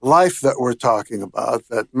life that we're talking about,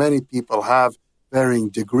 that many people have varying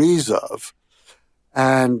degrees of.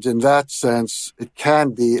 And in that sense, it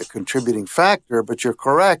can be a contributing factor, but you're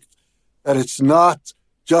correct that it's not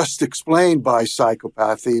just explained by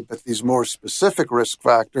psychopathy, but these more specific risk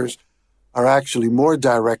factors are actually more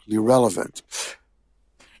directly relevant.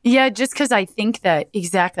 Yeah, just because I think that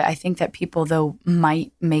people, though,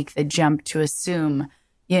 might make the jump to assume,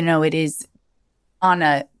 it is on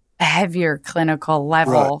a heavier clinical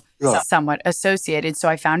level, right. Somewhat associated. So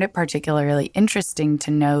I found it particularly interesting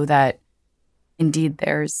to know that indeed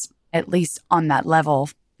there's, at least on that level,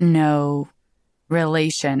 no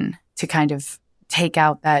relation to kind of take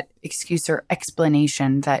out that excuse or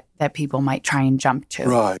explanation that people might try and jump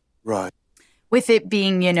to. Right. With it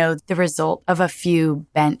being, the result of a few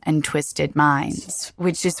bent and twisted minds,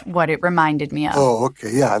 which is what it reminded me of. Oh,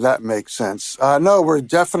 okay. Yeah, that makes sense. No, we're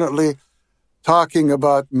definitely talking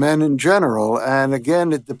about men in general. And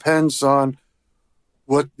again, it depends on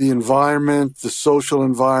what the environment, the social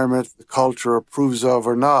environment, the culture approves of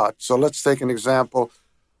or not. So let's take an example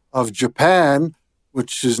of Japan,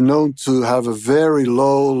 which is known to have a very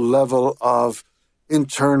low level of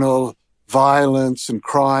internal violence and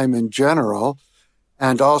crime in general,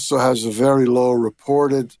 and also has a very low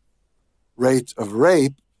reported rate of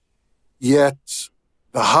rape, yet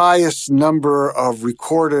the highest number of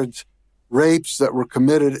recorded rapes that were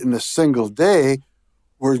committed in a single day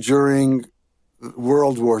were during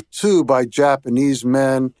World War II by Japanese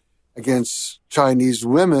men against Chinese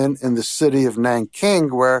women in the city of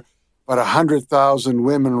Nanking, where about 100,000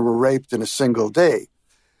 women were raped in a single day.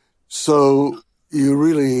 So you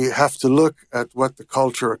really have to look at what the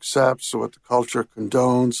culture accepts or what the culture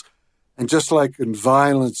condones. And just like in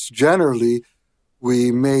violence generally,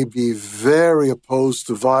 we may be very opposed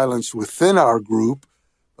to violence within our group,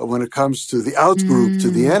 but when it comes to the out-group, to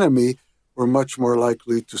the enemy, we're much more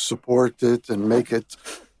likely to support it and make it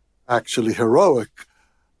actually heroic.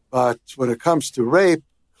 But when it comes to rape,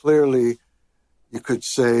 clearly you could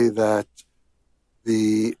say that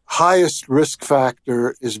the highest risk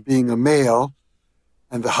factor is being a male,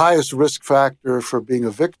 and the highest risk factor for being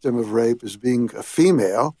a victim of rape is being a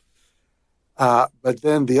female. But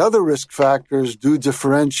then the other risk factors do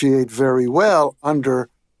differentiate very well under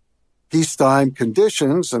peacetime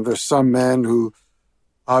conditions, and there's some men who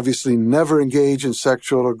obviously never engage in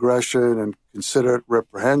sexual aggression and consider it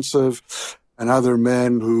reprehensive, and other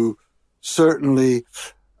men who certainly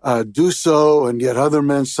do so, and yet other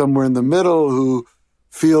men somewhere in the middle who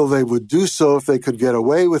feel they would do so if they could get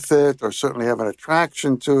away with it, or certainly have an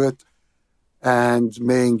attraction to it, and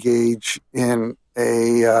may engage in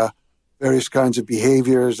various kinds of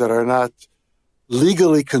behaviors that are not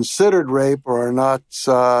legally considered rape or are not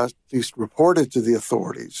at least reported to the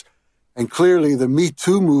authorities. And clearly the Me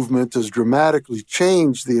Too movement has dramatically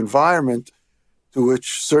changed the environment to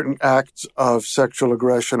which certain acts of sexual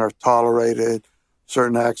aggression are tolerated,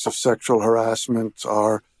 certain acts of sexual harassment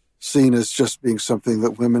are seen as just being something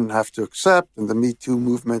that women have to accept. And the Me Too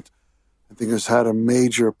movement, I think, has had a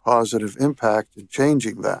major positive impact in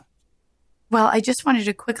changing that. Well, I just wanted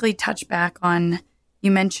to quickly touch back on,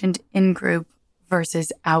 you mentioned in-group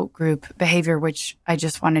versus out-group behavior, which I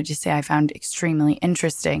just wanted to say I found extremely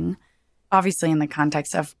interesting. Obviously, in the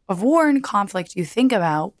context of war and conflict you think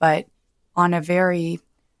about, but on a very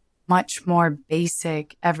much more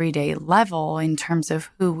basic everyday level in terms of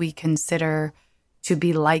who we consider to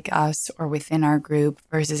be like us or within our group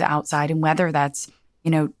versus outside, and whether that's,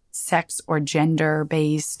 sex or gender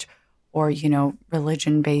based or,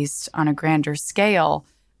 religion based on a grander scale.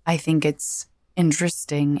 I think it's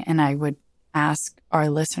interesting. And I would ask our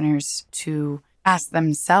listeners to ask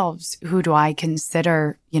themselves, who do I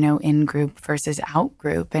consider, in group versus out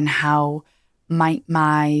group, and how might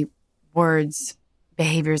my words,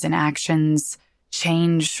 behaviors, and actions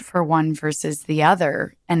change for one versus the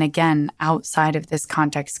other? And again, outside of this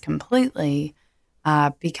context completely,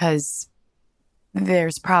 because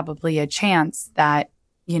there's probably a chance that,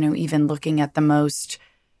 even looking at the most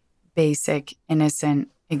basic, innocent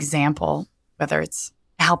example, whether it's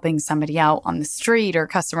helping somebody out on the street or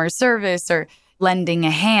customer service or lending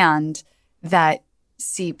a hand, that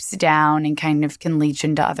seeps down and kind of can leach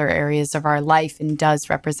into other areas of our life and does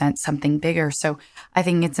represent something bigger. So I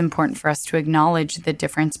think it's important for us to acknowledge the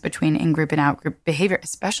difference between in-group and out-group behavior,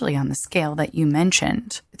 especially on the scale that you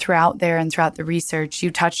mentioned. Throughout there and throughout the research,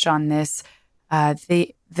 you touched on this,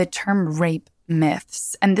 the term rape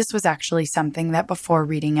myths. And this was actually something that before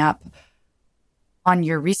reading up on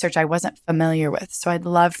your research, I wasn't familiar with. So I'd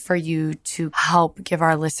love for you to help give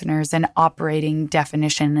our listeners an operating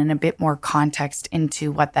definition and a bit more context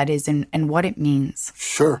into what that is and what it means.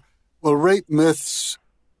 Sure. Well, rape myths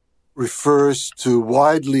refers to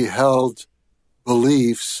widely held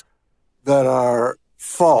beliefs that are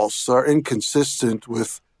false, are inconsistent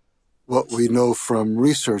with what we know from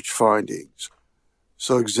research findings.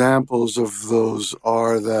 So examples of those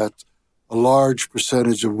are that a large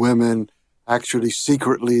percentage of women actually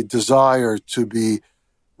secretly desire to be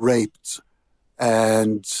raped,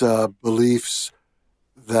 and beliefs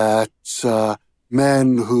that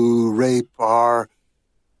men who rape are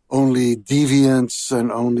only deviants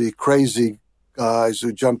and only crazy guys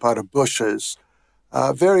who jump out of bushes.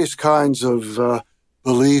 Various kinds of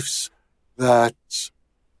beliefs that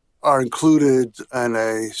are included in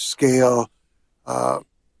a scale.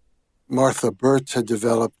 Martha Burt had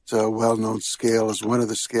developed a well-known scale as one of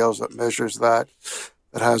the scales that measures that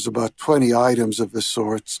has about 20 items of the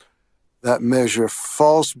sorts that measure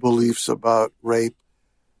false beliefs about rape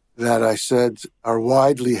that I said are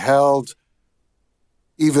widely held,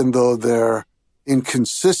 even though they're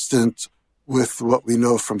inconsistent with what we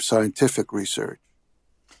know from scientific research.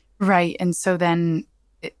 Right. And so then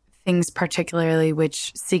things particularly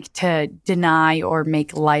which seek to deny or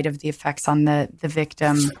make light of the effects on the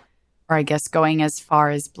victim, or I guess going as far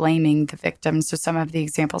as blaming the victim. So some of the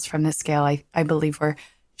examples from this scale, I believe, were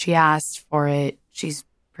she asked for it, she's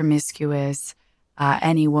promiscuous,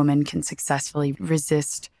 any woman can successfully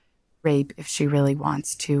resist rape if she really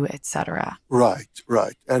wants to, etc. Right.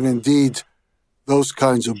 And indeed, those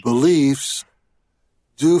kinds of beliefs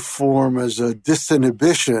do form as a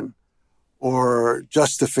disinhibition or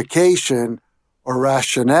justification or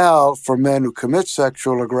rationale for men who commit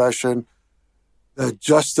sexual aggression that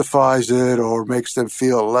justifies it or makes them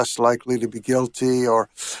feel less likely to be guilty or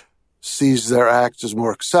sees their acts as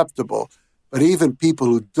more acceptable. But even people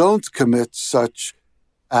who don't commit such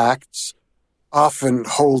acts often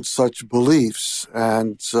hold such beliefs.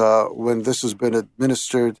 And when this has been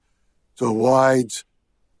administered to a wide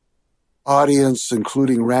audience,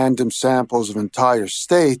 including random samples of entire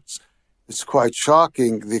states, it's quite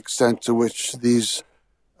shocking the extent to which these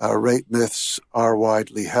rape myths are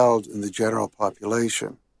widely held in the general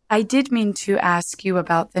population. I did mean to ask you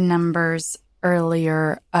about the numbers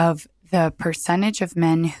earlier of the percentage of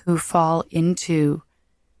men who fall into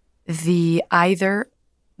either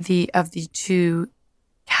of the two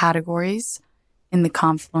categories in the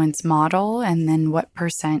Confluence model, and then what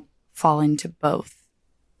percent fall into both.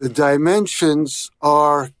 The dimensions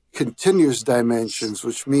are continuous dimensions,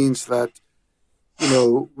 which means that,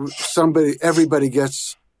 everybody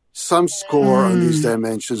gets some score on these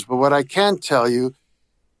dimensions. But what I can tell you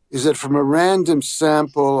is that from a random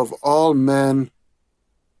sample of all men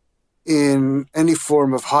in any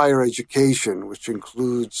form of higher education, which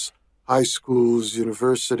includes high schools,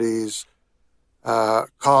 universities,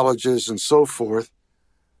 colleges, and so forth.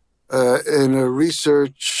 In a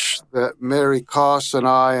research that Mary Koss and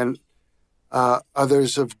I and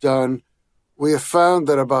others have done, we have found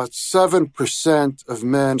that about 7% of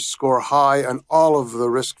men score high on all of the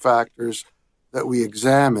risk factors that we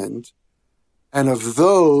examined. And of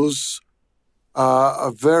those,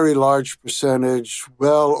 a very large percentage,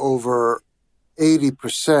 well over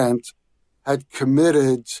 80%, had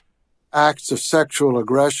committed acts of sexual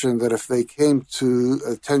aggression that if they came to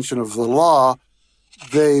attention of the law,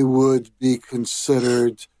 they would be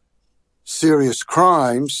considered serious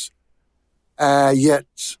crimes,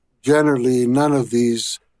 yet generally none of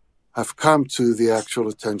these have come to the actual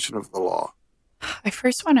attention of the law. I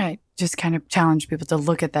first want to just kind of challenge people to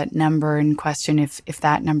look at that number and question if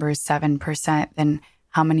that number is 7%, then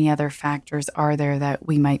how many other factors are there that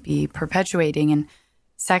we might be perpetuating? And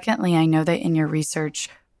secondly, I know that in your research,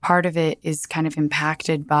 part of it is kind of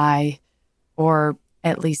impacted by, or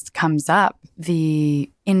at least comes up, the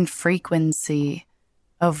infrequency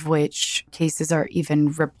of which cases are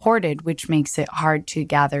even reported, which makes it hard to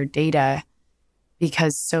gather data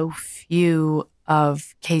because so few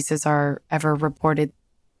of cases are ever reported.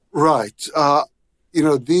 Right.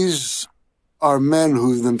 These are men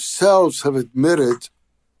who themselves have admitted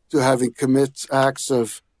to having committed acts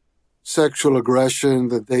of sexual aggression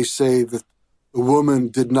that they say that the woman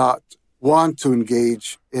did not want to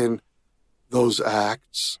engage in those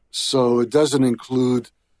acts. So it doesn't include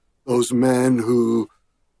those men who,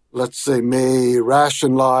 let's say, may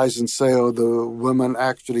rationalize and say, oh, the woman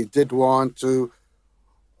actually did want to.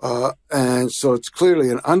 And so it's clearly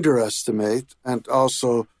an underestimate, and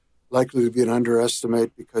also likely to be an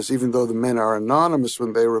underestimate because even though the men are anonymous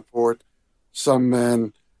when they report, some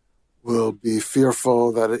men will be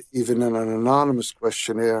fearful that even in an anonymous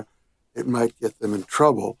questionnaire, it might get them in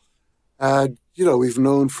trouble. And, we've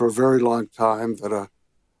known for a very long time that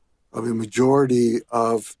a majority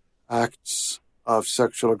of acts of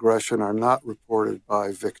sexual aggression are not reported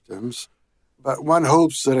by victims. But one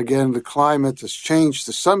hopes that, again, the climate has changed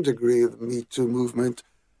to some degree of the Me Too movement,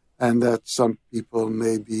 and that some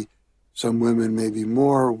women may be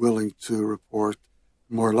more willing to report,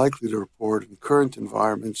 more likely to report in current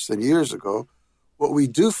environments than years ago. What we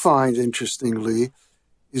do find, interestingly,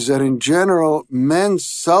 is that in general, men's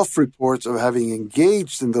self-reports of having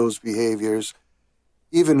engaged in those behaviors,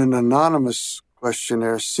 even in anonymous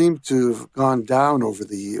questionnaires, seem to have gone down over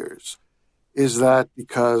the years. Is that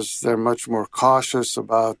because they're much more cautious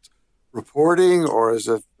about reporting, or is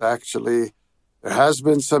it actually there has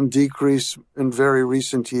been some decrease in very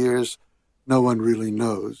recent years? No one really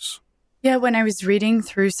knows. Yeah, when I was reading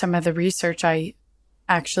through some of the research, I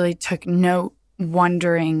actually took note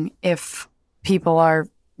wondering if people are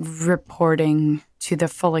reporting to the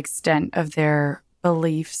full extent of their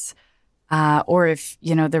beliefs, or if,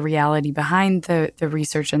 the reality behind the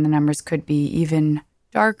research and the numbers could be even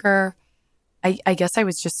darker. I guess I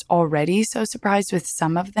was just already so surprised with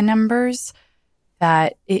some of the numbers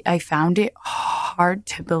that I found it hard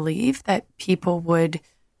to believe that people would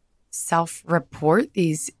self-report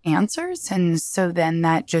these answers. And so then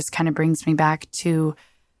that just kind of brings me back to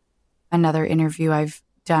another interview I've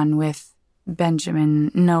done with Benjamin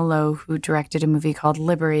Nolot, who directed a movie called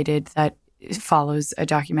Liberated that follows a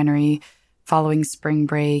documentary following spring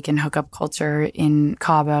break and hookup culture in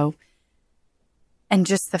Cabo. And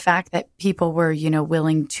just the fact that people were,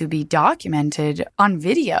 willing to be documented on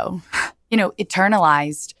video,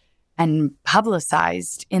 eternalized and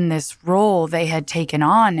publicized in this role they had taken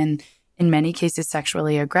on, and in many cases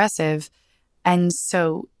sexually aggressive. And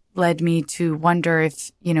so led me to wonder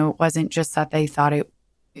if, it wasn't just that they thought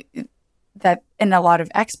that, and a lot of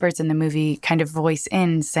experts in the movie kind of voice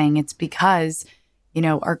in saying it's because,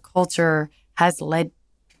 our culture has led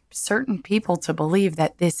certain people to believe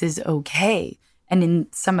that this is okay. And in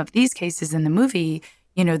some of these cases in the movie,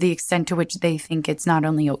 the extent to which they think it's not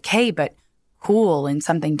only okay, but cool and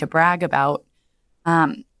something to brag about.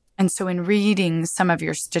 And so in reading some of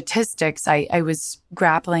your statistics, I was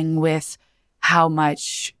grappling with how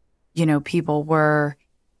much,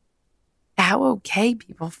 how okay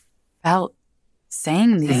people felt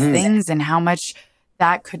saying these things, and how much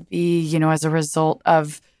that could be, as a result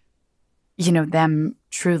of, them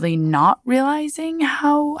truly not realizing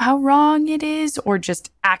how wrong it is, or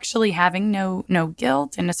just actually having no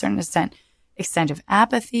guilt and a certain extent of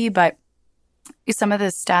apathy. But some of the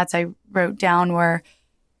stats I wrote down were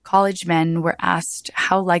college men were asked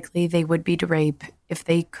how likely they would be to rape if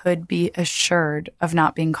they could be assured of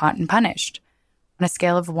not being caught and punished. On a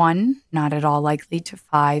scale of 1, not at all likely, to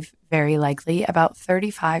 5, very likely, about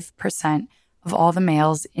 35% of all the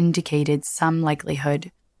males indicated some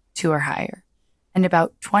likelihood 2 or higher, and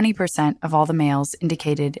about 20% of all the males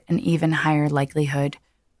indicated an even higher likelihood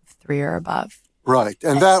of 3 or above. Right.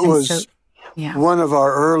 And that was one of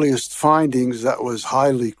our earliest findings that was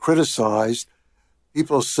highly criticized.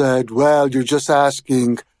 People said, well, you're just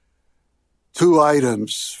asking 2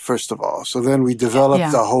 items, first of all. So then we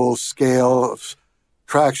developed a whole scale of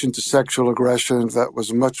attraction to sexual aggression that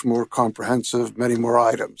was much more comprehensive, many more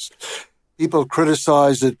items. People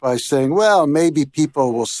criticized it by saying, well, maybe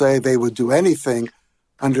people will say they would do anything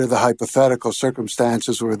under the hypothetical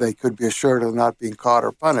circumstances where they could be assured of not being caught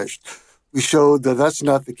or punished. We showed that that's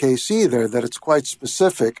not the case either, that it's quite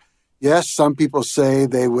specific. Yes, some people say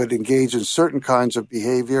they would engage in certain kinds of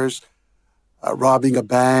behaviors, robbing a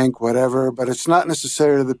bank, whatever, but it's not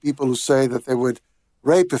necessarily the people who say that they would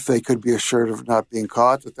rape if they could be assured of not being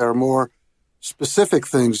caught, that there are more specific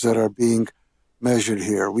things that are being measured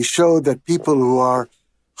here. We showed that people who are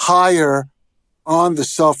higher on the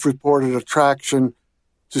self-reported attraction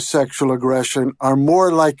to sexual aggression are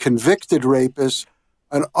more like convicted rapists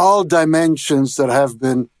on all dimensions that have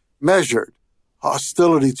been measured: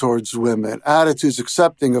 hostility towards women, attitudes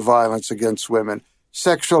accepting of violence against women,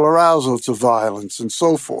 sexual arousal to violence, and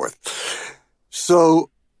so forth. So,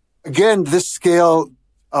 again, this scale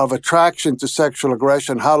of attraction to sexual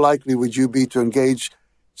aggression, how likely would you be to engage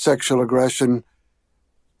sexual aggression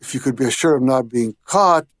if you could be assured of not being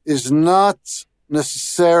caught, is not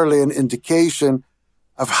necessarily an indication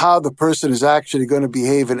of how the person is actually going to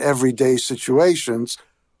behave in everyday situations,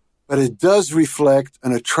 but it does reflect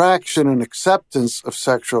an attraction and acceptance of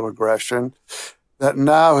sexual aggression that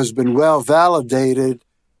now has been well validated,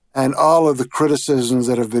 and all of the criticisms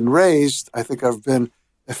that have been raised, I think, have been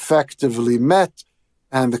effectively met,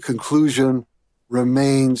 and the conclusion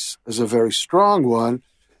remains as a very strong one,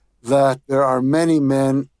 that there are many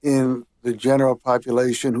men in the general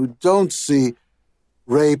population who don't see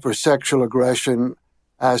rape or sexual aggression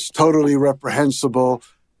as totally reprehensible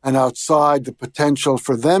and outside the potential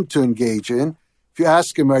for them to engage in. If you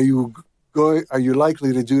ask them, are you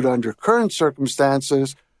likely to do it under current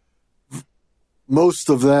circumstances? Most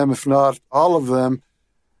of them, if not all of them,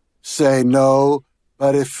 say no.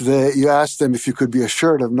 But if you ask them if you could be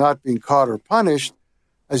assured of not being caught or punished,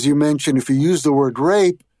 as you mentioned, if you use the word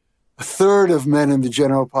rape, a third of men in the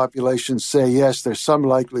general population say yes, there's some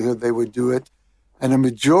likelihood they would do it. And a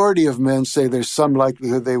majority of men say there's some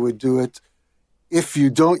likelihood they would do it if you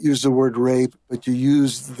don't use the word rape, but you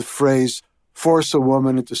use the phrase force a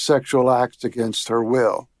woman into sexual acts against her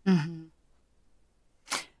will. Mm-hmm.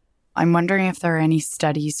 I'm wondering if there are any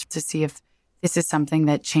studies to see if this is something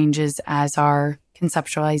that changes as our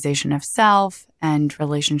conceptualization of self and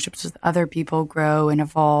relationships with other people grow and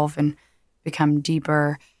evolve and become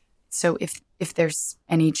deeper. So if there's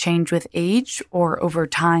any change with age or over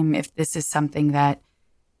time, if this is something that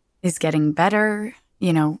is getting better,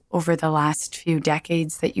 over the last few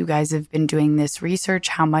decades that you guys have been doing this research,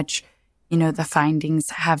 how much, the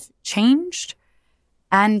findings have changed.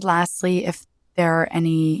 And lastly, if there are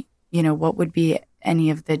any, what would be any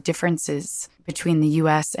of the differences between the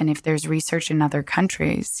U.S. and if there's research in other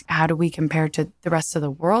countries, how do we compare to the rest of the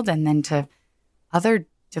world and then to other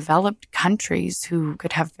developed countries who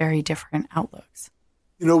could have very different outlooks?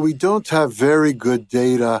 We don't have very good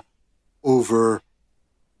data over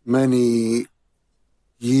many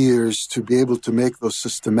years to be able to make those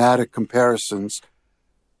systematic comparisons.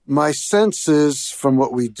 My sense is, from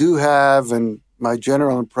what we do have, and my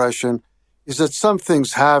general impression, is that some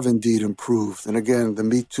things have indeed improved. And again, the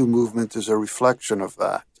Me Too movement is a reflection of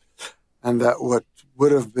that. And that what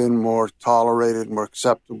would have been more tolerated, more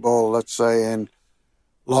acceptable, let's say in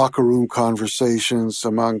locker room conversations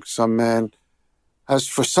among some men, has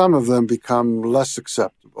for some of them become less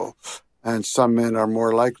acceptable. And some men are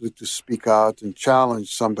more likely to speak out and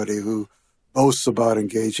challenge somebody who boasts about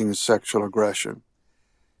engaging in sexual aggression.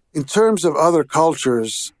 In terms of other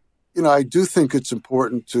cultures, I do think it's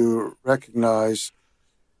important to recognize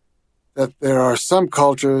that there are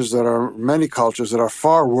many cultures that are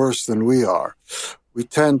far worse than we are. We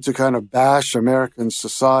tend to kind of bash American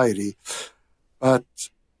society, but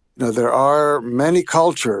there are many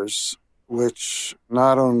cultures which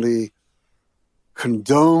not only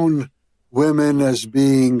condone women as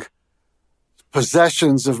being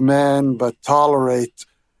possessions of men, but tolerate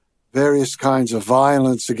various kinds of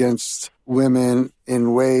violence against women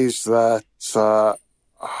in ways that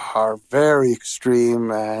are very extreme.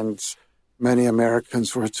 And many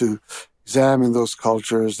Americans were to examine those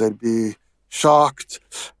cultures, they'd be shocked,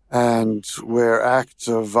 and where acts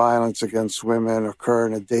of violence against women occur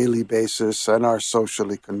on a daily basis and are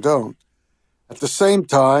socially condoned. At the same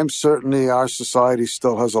time, certainly our society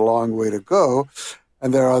still has a long way to go,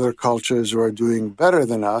 and there are other cultures who are doing better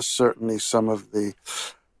than us. Certainly some of the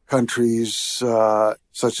countries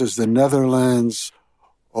such as the Netherlands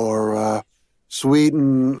or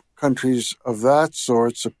Sweden, countries of that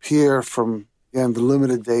sort appear from, again, the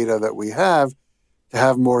limited data that we have to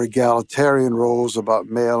have more egalitarian roles about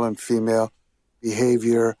male and female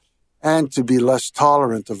behavior and to be less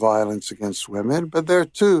tolerant of violence against women. But there,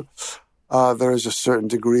 too, there is a certain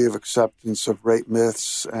degree of acceptance of rape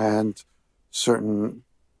myths and certain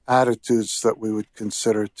attitudes that we would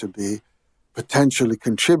consider to be potentially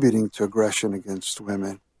contributing to aggression against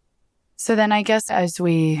women. So then I guess as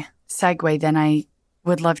we segue, then I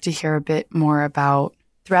would love to hear a bit more about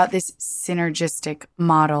throughout this synergistic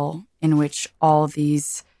model in which all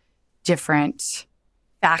these different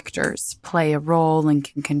factors play a role and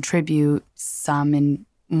can contribute, some in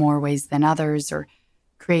more ways than others, or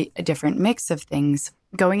create a different mix of things.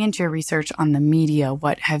 Going into your research on the media,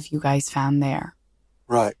 what have you guys found there?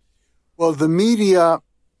 Right. Well, the media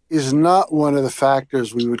is not one of the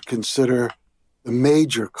factors we would consider the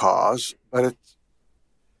major cause, but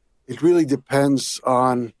it really depends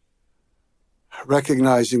on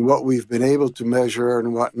recognizing what we've been able to measure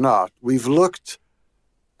and what not. We've looked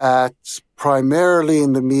at primarily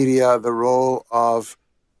in the media the role of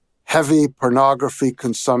heavy pornography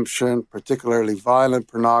consumption, particularly violent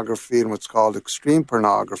pornography and what's called extreme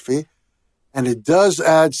pornography. And it does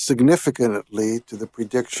add significantly to the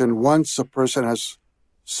prediction once a person has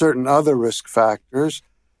certain other risk factors,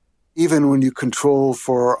 even when you control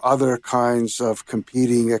for other kinds of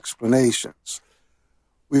competing explanations.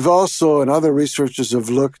 We've also, and other researchers have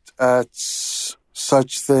looked at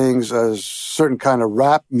such things as certain kind of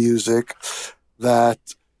rap music that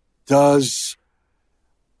does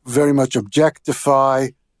very much objectify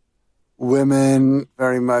women,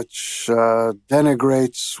 very much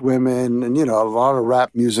denigrates women. And, a lot of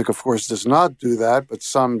rap music, of course, does not do that, but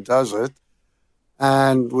some does it.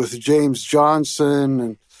 And with James Johnson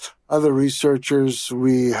and other researchers,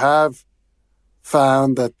 we have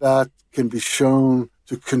found that can be shown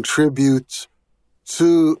to contribute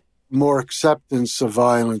to more acceptance of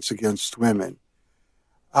violence against women.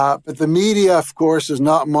 But the media, of course, is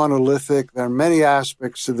not monolithic. There are many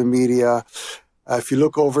aspects to the media. If you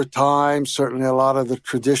look over time, certainly a lot of the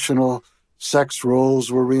traditional sex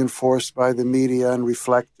roles were reinforced by the media and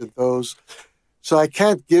reflected those. So I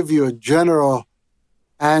can't give you a general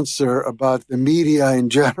answer about the media in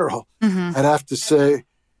general. Mm-hmm. I'd have to say,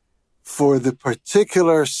 for the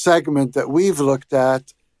particular segment that we've looked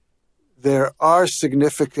at, there are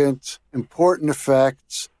significant, important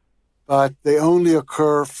effects, but they only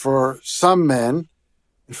occur for some men.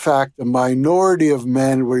 In fact, a minority of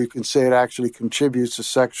men where you can say it actually contributes to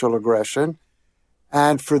sexual aggression.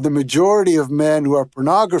 And for the majority of men who are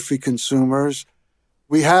pornography consumers,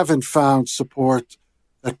 we haven't found support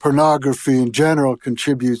that pornography in general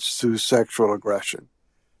contributes to sexual aggression.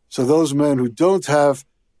 So those men who don't have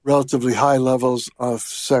relatively high levels of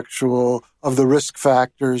the risk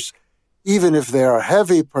factors, even if they are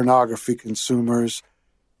heavy pornography consumers,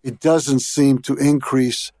 it doesn't seem to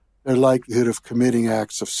increase their likelihood of committing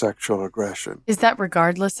acts of sexual aggression. Is that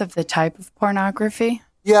regardless of the type of pornography?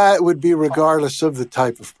 Yeah, it would be regardless of the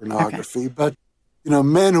type of pornography. Okay. But,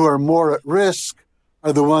 men who are more at risk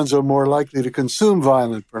are the ones who are more likely to consume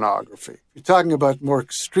violent pornography. If you're talking about more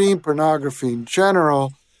extreme pornography in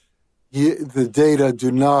general, the data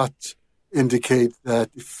do not indicate that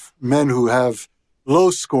if men who have low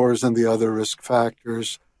scores on the other risk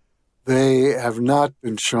factors, they have not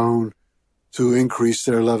been shown to increase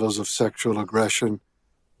their levels of sexual aggression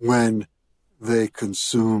when they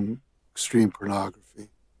consume extreme pornography.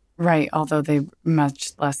 Right, although they're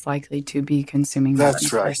much less likely to be consuming that in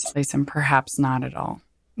the right. first place, and perhaps not at all.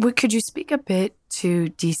 Could you speak a bit to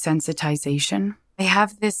desensitization? I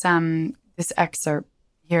have this excerpt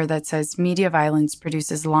here that says, media violence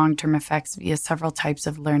produces long-term effects via several types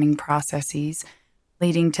of learning processes,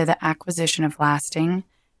 leading to the acquisition of lasting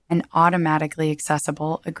and automatically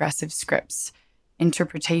accessible aggressive scripts,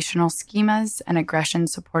 interpretational schemas, and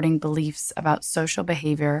aggression-supporting beliefs about social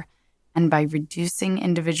behavior, and by reducing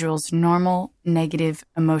individuals' normal negative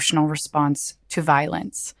emotional response to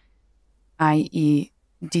violence, i.e.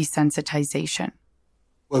 desensitization.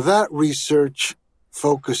 Well, that research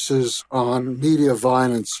focuses on media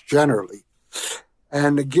violence generally.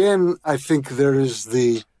 And again, I think there is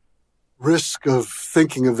the risk of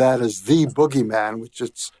thinking of that as the boogeyman, which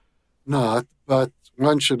it's not, but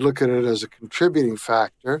one should look at it as a contributing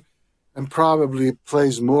factor and probably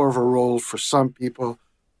plays more of a role for some people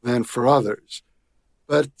than for others.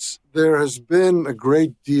 But there has been a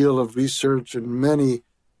great deal of research in many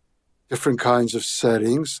different kinds of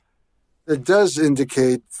settings that does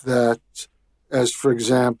indicate that, as for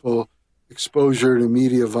example, exposure to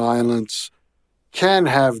media violence can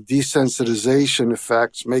have desensitization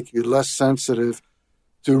effects, make you less sensitive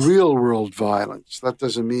to real-world violence. That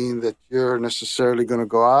doesn't mean that you're necessarily going to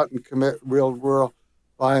go out and commit real-world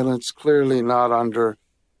violence, clearly not under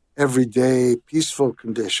everyday peaceful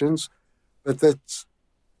conditions, but that's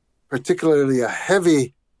particularly a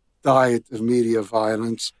heavy diet of media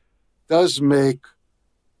violence does make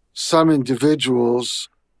some individuals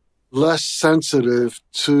less sensitive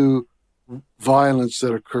to violence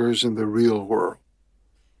that occurs in the real world.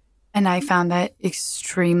 And I found that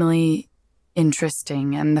extremely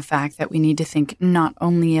interesting, and the fact that we need to think not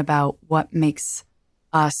only about what makes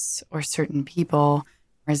us or certain people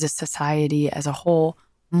or as a society as a whole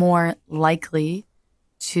more likely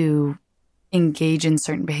to engage in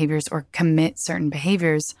certain behaviors or commit certain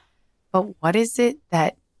behaviors, but what is it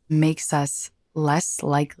that makes us less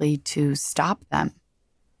likely to stop them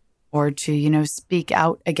or to, speak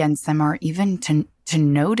out against them or even to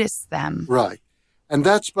notice them? Right. And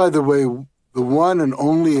that's, by the way, the one and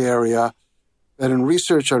only area that in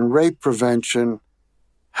research on rape prevention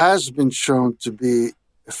has been shown to be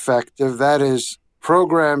effective. That is,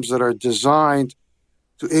 programs that are designed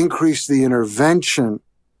to increase the intervention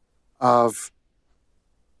of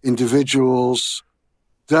individuals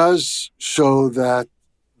does show that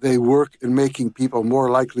they work in making people more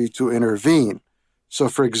likely to intervene. So,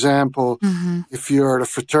 for example, if you're at a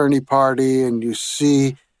fraternity party and you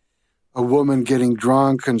see a woman getting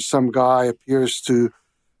drunk and some guy appears to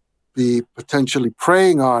be potentially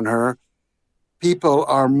preying on her, people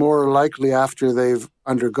are more likely, after they've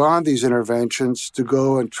undergone these interventions, to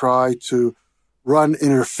go and try to run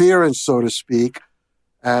interference, so to speak,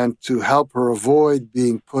 and to help her avoid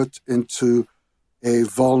being put into a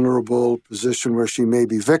vulnerable position where she may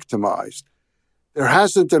be victimized. There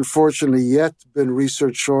hasn't, unfortunately, yet been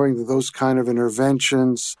research showing that those kind of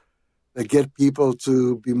interventions that get people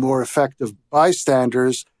to be more effective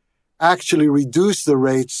bystanders actually reduce the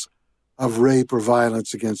rates of rape or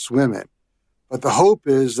violence against women. But the hope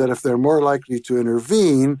is that if they're more likely to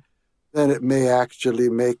intervene, then it may actually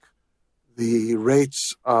make the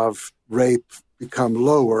rates of rape become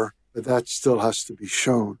lower, but that still has to be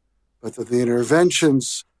shown. But that the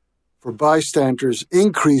interventions for bystanders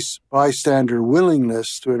increase bystander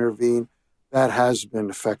willingness to intervene, that has been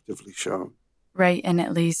effectively shown. Right, and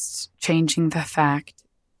at least changing the fact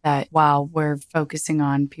that while we're focusing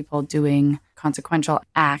on people doing consequential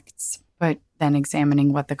acts, but then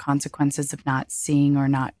examining what the consequences of not seeing or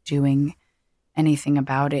not doing anything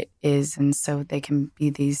about it is. And so they can be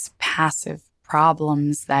these passive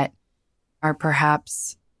problems that are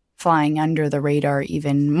perhaps flying under the radar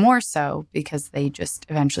even more so because they just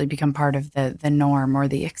eventually become part of the norm or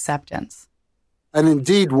the acceptance. And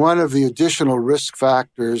indeed, one of the additional risk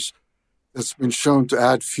factors that's been shown to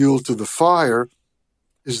add fuel to the fire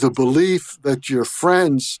is the belief that your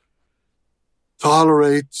friends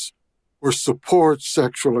tolerate or support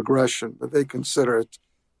sexual aggression, that they consider it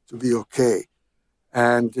to be okay.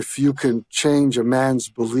 And if you can change a man's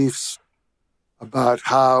beliefs about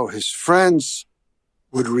how his friends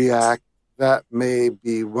would react, that may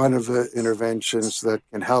be one of the interventions that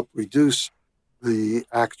can help reduce the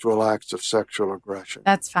actual acts of sexual aggression.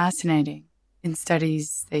 That's fascinating. In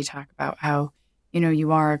studies, they talk about how,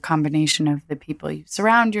 you are a combination of the people you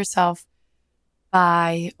surround yourself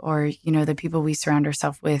by, or, the people we surround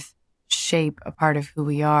ourselves with shape a part of who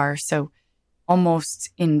we are. So almost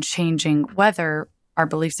in changing whether our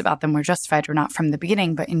beliefs about them were justified or not from the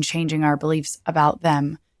beginning, but in changing our beliefs about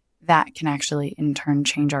them, that can actually in turn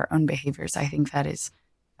change our own behaviors. I think that is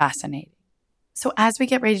fascinating. So as we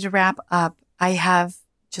get ready to wrap up, I have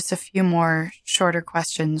just a few more shorter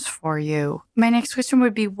questions for you. My next question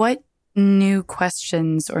would be, what new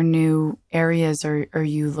questions or new areas are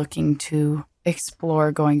you looking to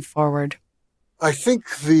explore going forward? I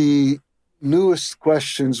think the newest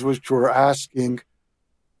questions which we're asking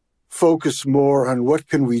focus more on what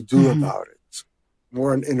can we do about it,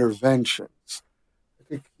 more on interventions. I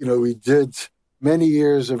think, we did many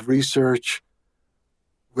years of research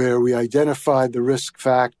where we identified the risk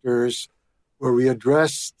factors, where we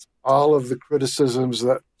addressed all of the criticisms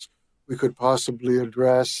that we could possibly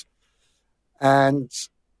address. And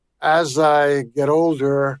as I get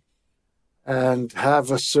older and have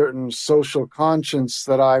a certain social conscience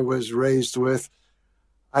that I was raised with,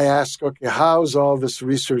 I ask, okay, how's all this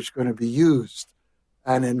research going to be used?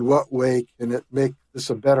 And in what way can it make this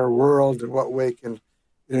a better world? In what way can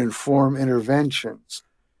it inform interventions?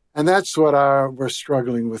 And that's what we're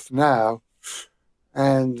struggling with now.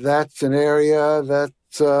 And that's an area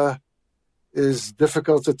that is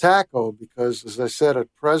difficult to tackle because, as I said,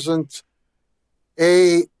 at present,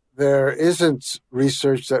 there isn't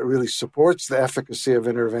research that really supports the efficacy of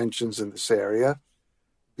interventions in this area.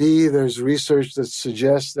 B, there's research that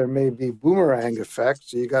suggests there may be boomerang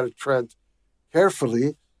effects, so you got to tread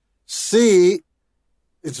carefully. C,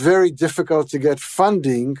 it's very difficult to get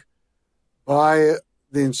funding by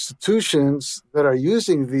the institutions that are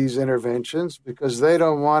using these interventions because they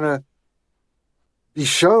don't want to be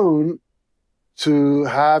shown to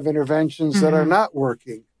have interventions that are not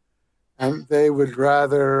working. And they would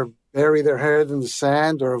rather bury their head in the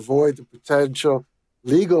sand or avoid the potential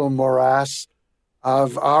legal morass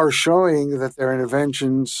of our showing that their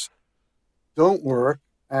interventions don't work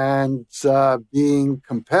and being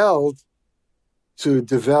compelled to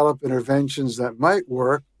develop interventions that might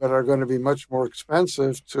work, but are going to be much more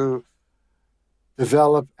expensive to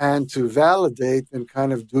develop and to validate than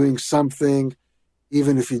kind of doing something,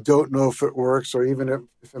 even if you don't know if it works or even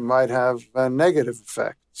if it might have negative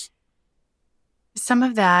effects. Some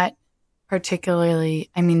of that,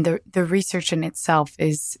 particularly, I mean, the research in itself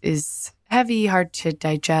is heavy, hard to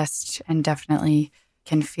digest, and definitely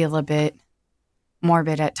can feel a bit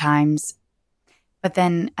morbid at times. But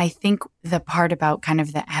then I think the part about kind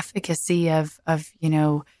of the efficacy of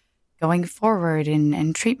going forward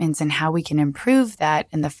and treatments and how we can improve that,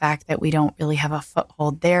 and the fact that we don't really have a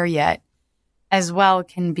foothold there yet as well,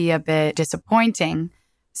 can be a bit disappointing.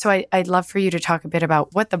 So I'd love for you to talk a bit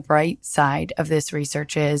about what the bright side of this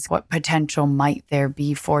research is. What potential might there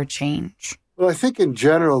be for change? Well, I think in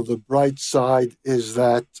general, the bright side is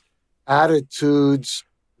that attitudes,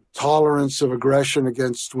 tolerance of aggression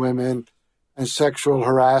against women, and sexual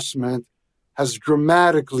harassment has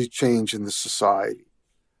dramatically changed in the society.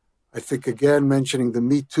 I think, again, mentioning the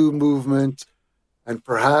Me Too movement and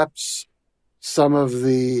perhaps some of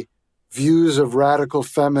the views of radical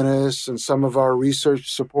feminists and some of our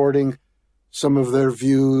research supporting some of their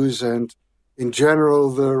views, and in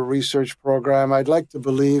general, the research program, I'd like to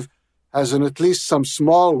believe, has in at least some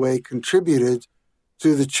small way contributed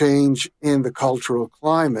to the change in the cultural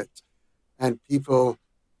climate and people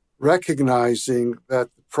recognizing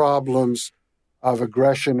that the problems of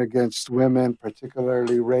aggression against women,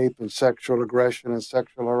 particularly rape and sexual aggression and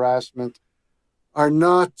sexual harassment, are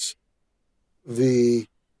not the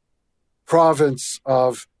province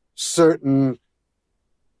of certain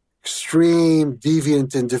extreme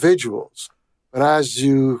deviant individuals. But as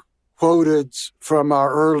you quoted from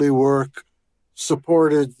our early work,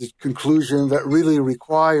 supported the conclusion that really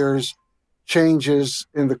requires changes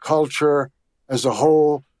in the culture as a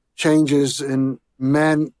whole, changes in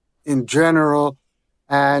men in general.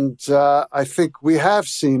 And I think we have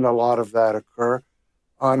seen a lot of that occur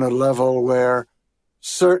on a level where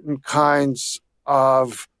certain kinds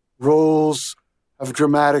of roles have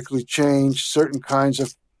dramatically changed. A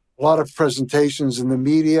lot of presentations in the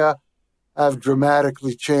media have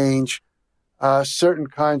dramatically changed. Certain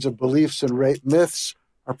kinds of beliefs and rape myths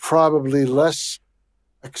are probably less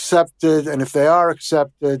accepted, and if they are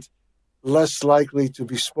accepted, less likely to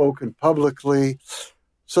be spoken publicly.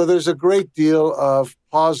 So there's a great deal of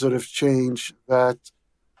positive change that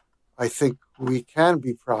I think we can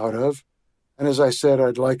be proud of. And as I said,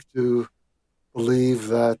 I'd like to believe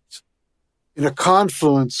that in a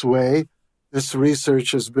confluence way, this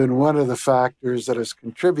research has been one of the factors that has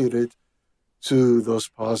contributed to those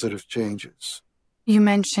positive changes. You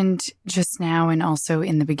mentioned just now and also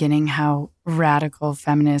in the beginning how radical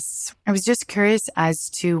feminists. I was just curious as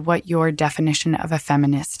to what your definition of a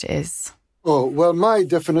feminist is. Oh, well, my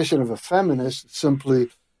definition of a feminist is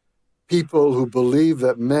simply people who believe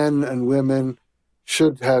that men and women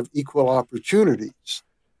should have equal opportunities.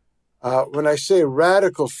 When I say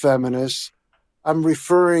radical feminists, I'm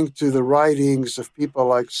referring to the writings of people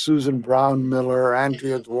like Susan Brown Miller,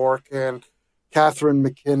 Andrea Dworkin, Catherine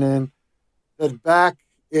McKinnon, that back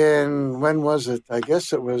in, when was it? I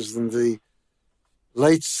guess it was in the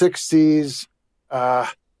late 60s,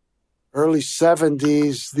 early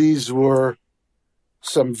 70s. These were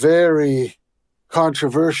some very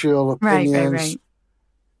controversial opinions. Right.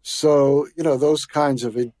 So, those kinds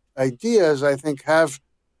of ideas, I think, have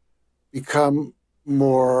become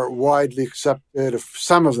more widely accepted.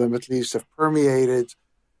 Some of them, at least, have permeated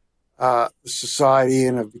the society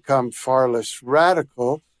and have become far less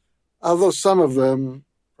radical, although some of them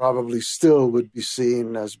probably still would be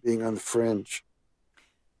seen as being on the fringe.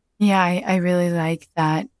 Yeah, I really like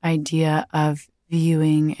that idea of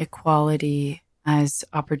viewing equality as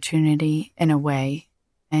opportunity in a way,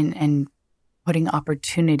 and putting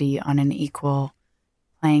opportunity on an equal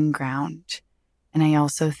playing ground. And I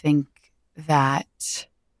also think that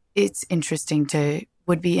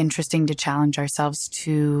would be interesting to challenge ourselves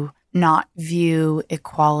to not view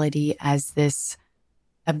equality as this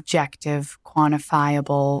objective,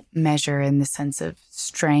 quantifiable measure in the sense of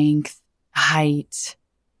strength, height,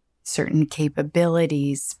 certain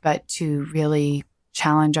capabilities, but to really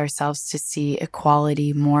challenge ourselves to see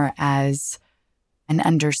equality more as an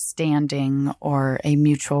understanding or a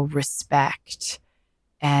mutual respect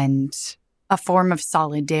and a form of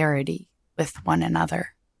solidarity with one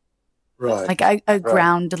another. Right. Like a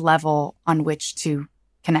ground level on which to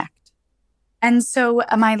connect. And so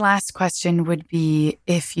my last question would be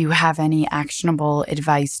if you have any actionable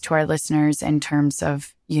advice to our listeners in terms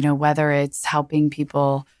of, whether it's helping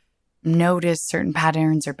people notice certain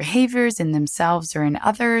patterns or behaviors in themselves or in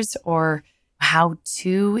others, or how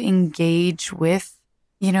to engage with,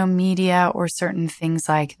 media or certain things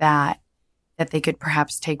like that they could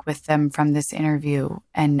perhaps take with them from this interview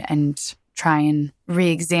and try and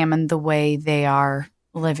re-examine the way they are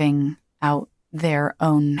living out their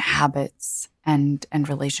own habits and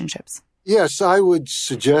relationships. Yes, I would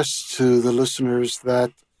suggest to the listeners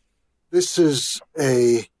that this is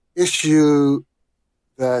a issue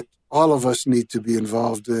that all of us need to be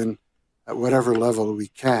involved in at whatever level we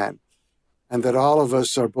can, and that all of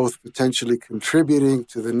us are both potentially contributing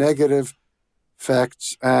to the negative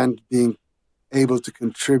effects and being able to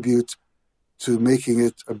contribute to making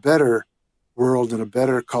it a better world and a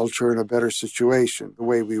better culture and a better situation. The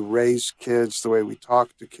way we raise kids, the way we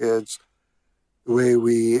talk to kids, the way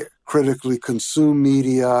we critically consume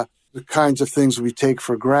media, the kinds of things we take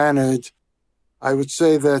for granted. I would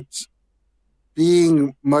say that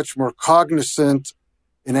being much more cognizant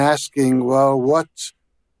in asking, well, what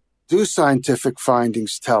do scientific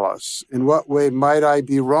findings tell us? In what way might I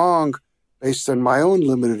be wrong based on my own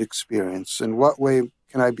limited experience? In what way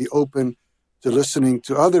can I be open to listening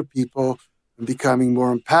to other people and becoming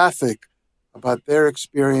more empathic about their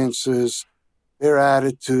experiences, their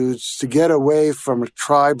attitudes, to get away from a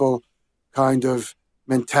tribal kind of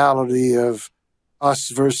mentality of us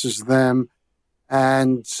versus them,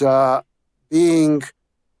 and being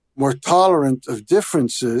more tolerant of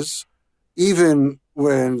differences, even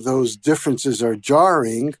when those differences are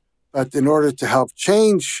jarring. But in order to help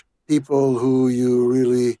change people who you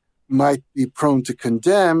really might be prone to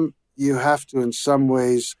condemn, you have to in some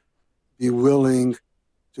ways be willing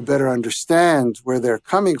to better understand where they're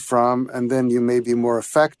coming from, and then you may be more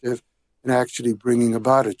effective in actually bringing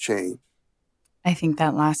about a change. I think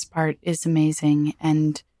that last part is amazing.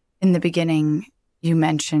 And in the beginning, you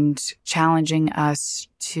mentioned challenging us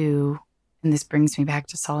to, and this brings me back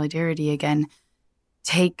to solidarity again,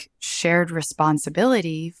 take shared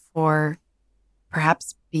responsibility for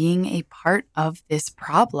perhaps being a part of this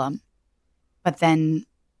problem, but then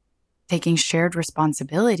taking shared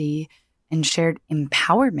responsibility and shared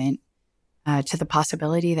empowerment to the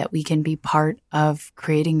possibility that we can be part of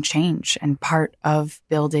creating change and part of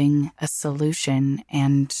building a solution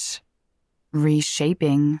and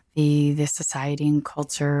reshaping the society and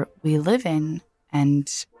culture we live in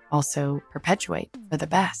and also perpetuate for the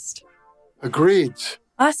best. Agreed.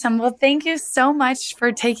 Awesome. Well, thank you so much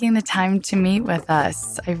for taking the time to meet with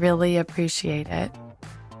us. I really appreciate it.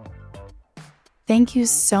 Thank you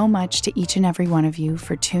so much to each and every one of you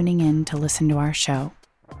for tuning in to listen to our show.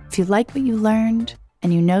 If you like what you learned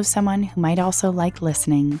and you know someone who might also like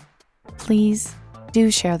listening, please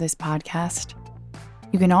do share this podcast.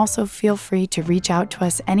 You can also feel free to reach out to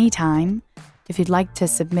us anytime if you'd like to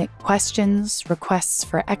submit questions, requests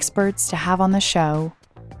for experts to have on the show,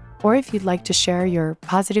 or if you'd like to share your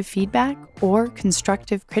positive feedback or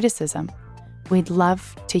constructive criticism. We'd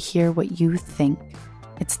love to hear what you think.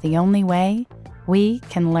 It's the only way we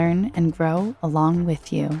can learn and grow along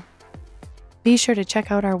with you. Be sure to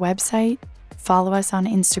check out our website, follow us on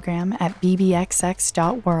Instagram at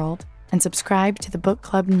bbxx.world, and subscribe to the book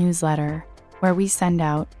club newsletter, where we send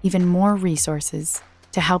out even more resources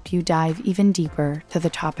to help you dive even deeper to the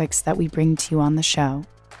topics that we bring to you on the show.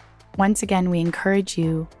 Once again, we encourage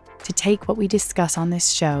you to take what we discuss on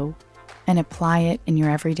this show and apply it in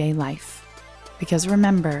your everyday life. Because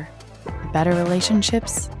remember, better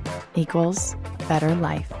relationships equals better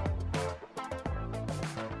life.